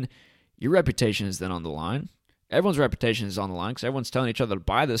 And then your reputation is then on the line. Everyone's reputation is on the line because everyone's telling each other to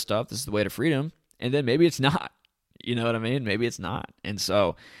buy this stuff. This is the way to freedom. And then maybe it's not. You know what I mean? Maybe it's not. And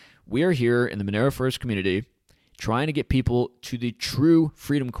so we are here in the Monero First community trying to get people to the true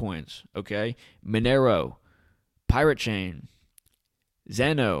freedom coins, okay? Monero, Pirate Chain,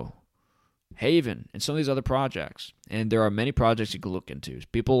 Zeno, Haven, and some of these other projects. And there are many projects you can look into.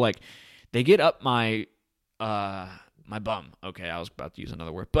 People like, they get up my bum. Okay, I was about to use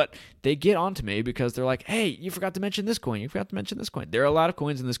another word. But they get onto me because they're like, hey, you forgot to mention this coin. You forgot to mention this coin. There are a lot of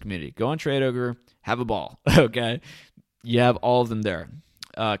coins in this community. Go on Trade Ogre, have a ball, okay? You have all of them there.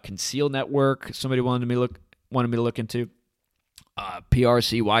 Conceal Network, somebody wanted me to look into.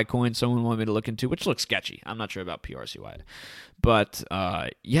 PRCY coin, someone wanted me to look into, which looks sketchy. I'm not sure about PRCY. But,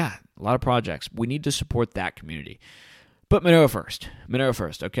 yeah, a lot of projects. We need to support that community. But Monero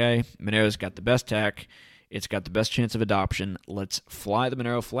first, okay? Monero's got the best tech. It's got the best chance of adoption. Let's fly the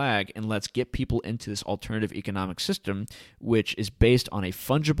Monero flag, and let's get people into this alternative economic system, which is based on a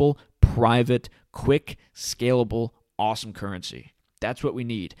fungible, private, quick, scalable, awesome currency. That's what we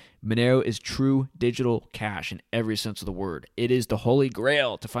need. Monero is true digital cash in every sense of the word. It is the holy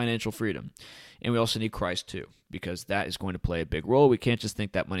grail to financial freedom. And we also need Christ too, because that is going to play a big role. We can't just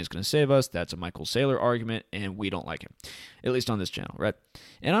think that money is going to save us. That's a Michael Saylor argument, and we don't like him, at least on this channel, right?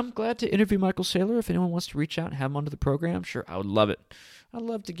 And I'm glad to interview Michael Saylor. If anyone wants to reach out and have him onto the program, sure, I would love it. I'd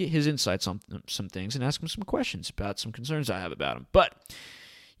love to get his insights on some things and ask him some questions about some concerns I have about him. But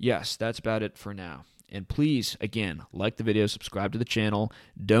yes, that's about it for now. And please, again, like the video, subscribe to the channel,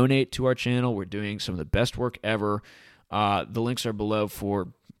 donate to our channel. We're doing some of the best work ever. The links are below for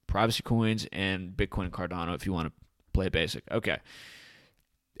privacy coins and Bitcoin and Cardano if you want to play basic. Okay.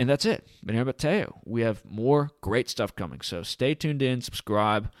 And that's it. Monero Mateo. We have more great stuff coming. So stay tuned in,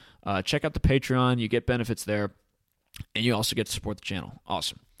 subscribe, check out the Patreon. You get benefits there. And you also get to support the channel.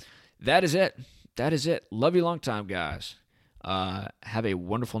 Awesome. That is it. Love you long time, guys. Have a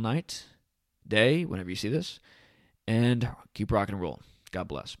wonderful night, day, whenever you see this, and keep rocking and rolling. God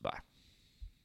bless. Bye.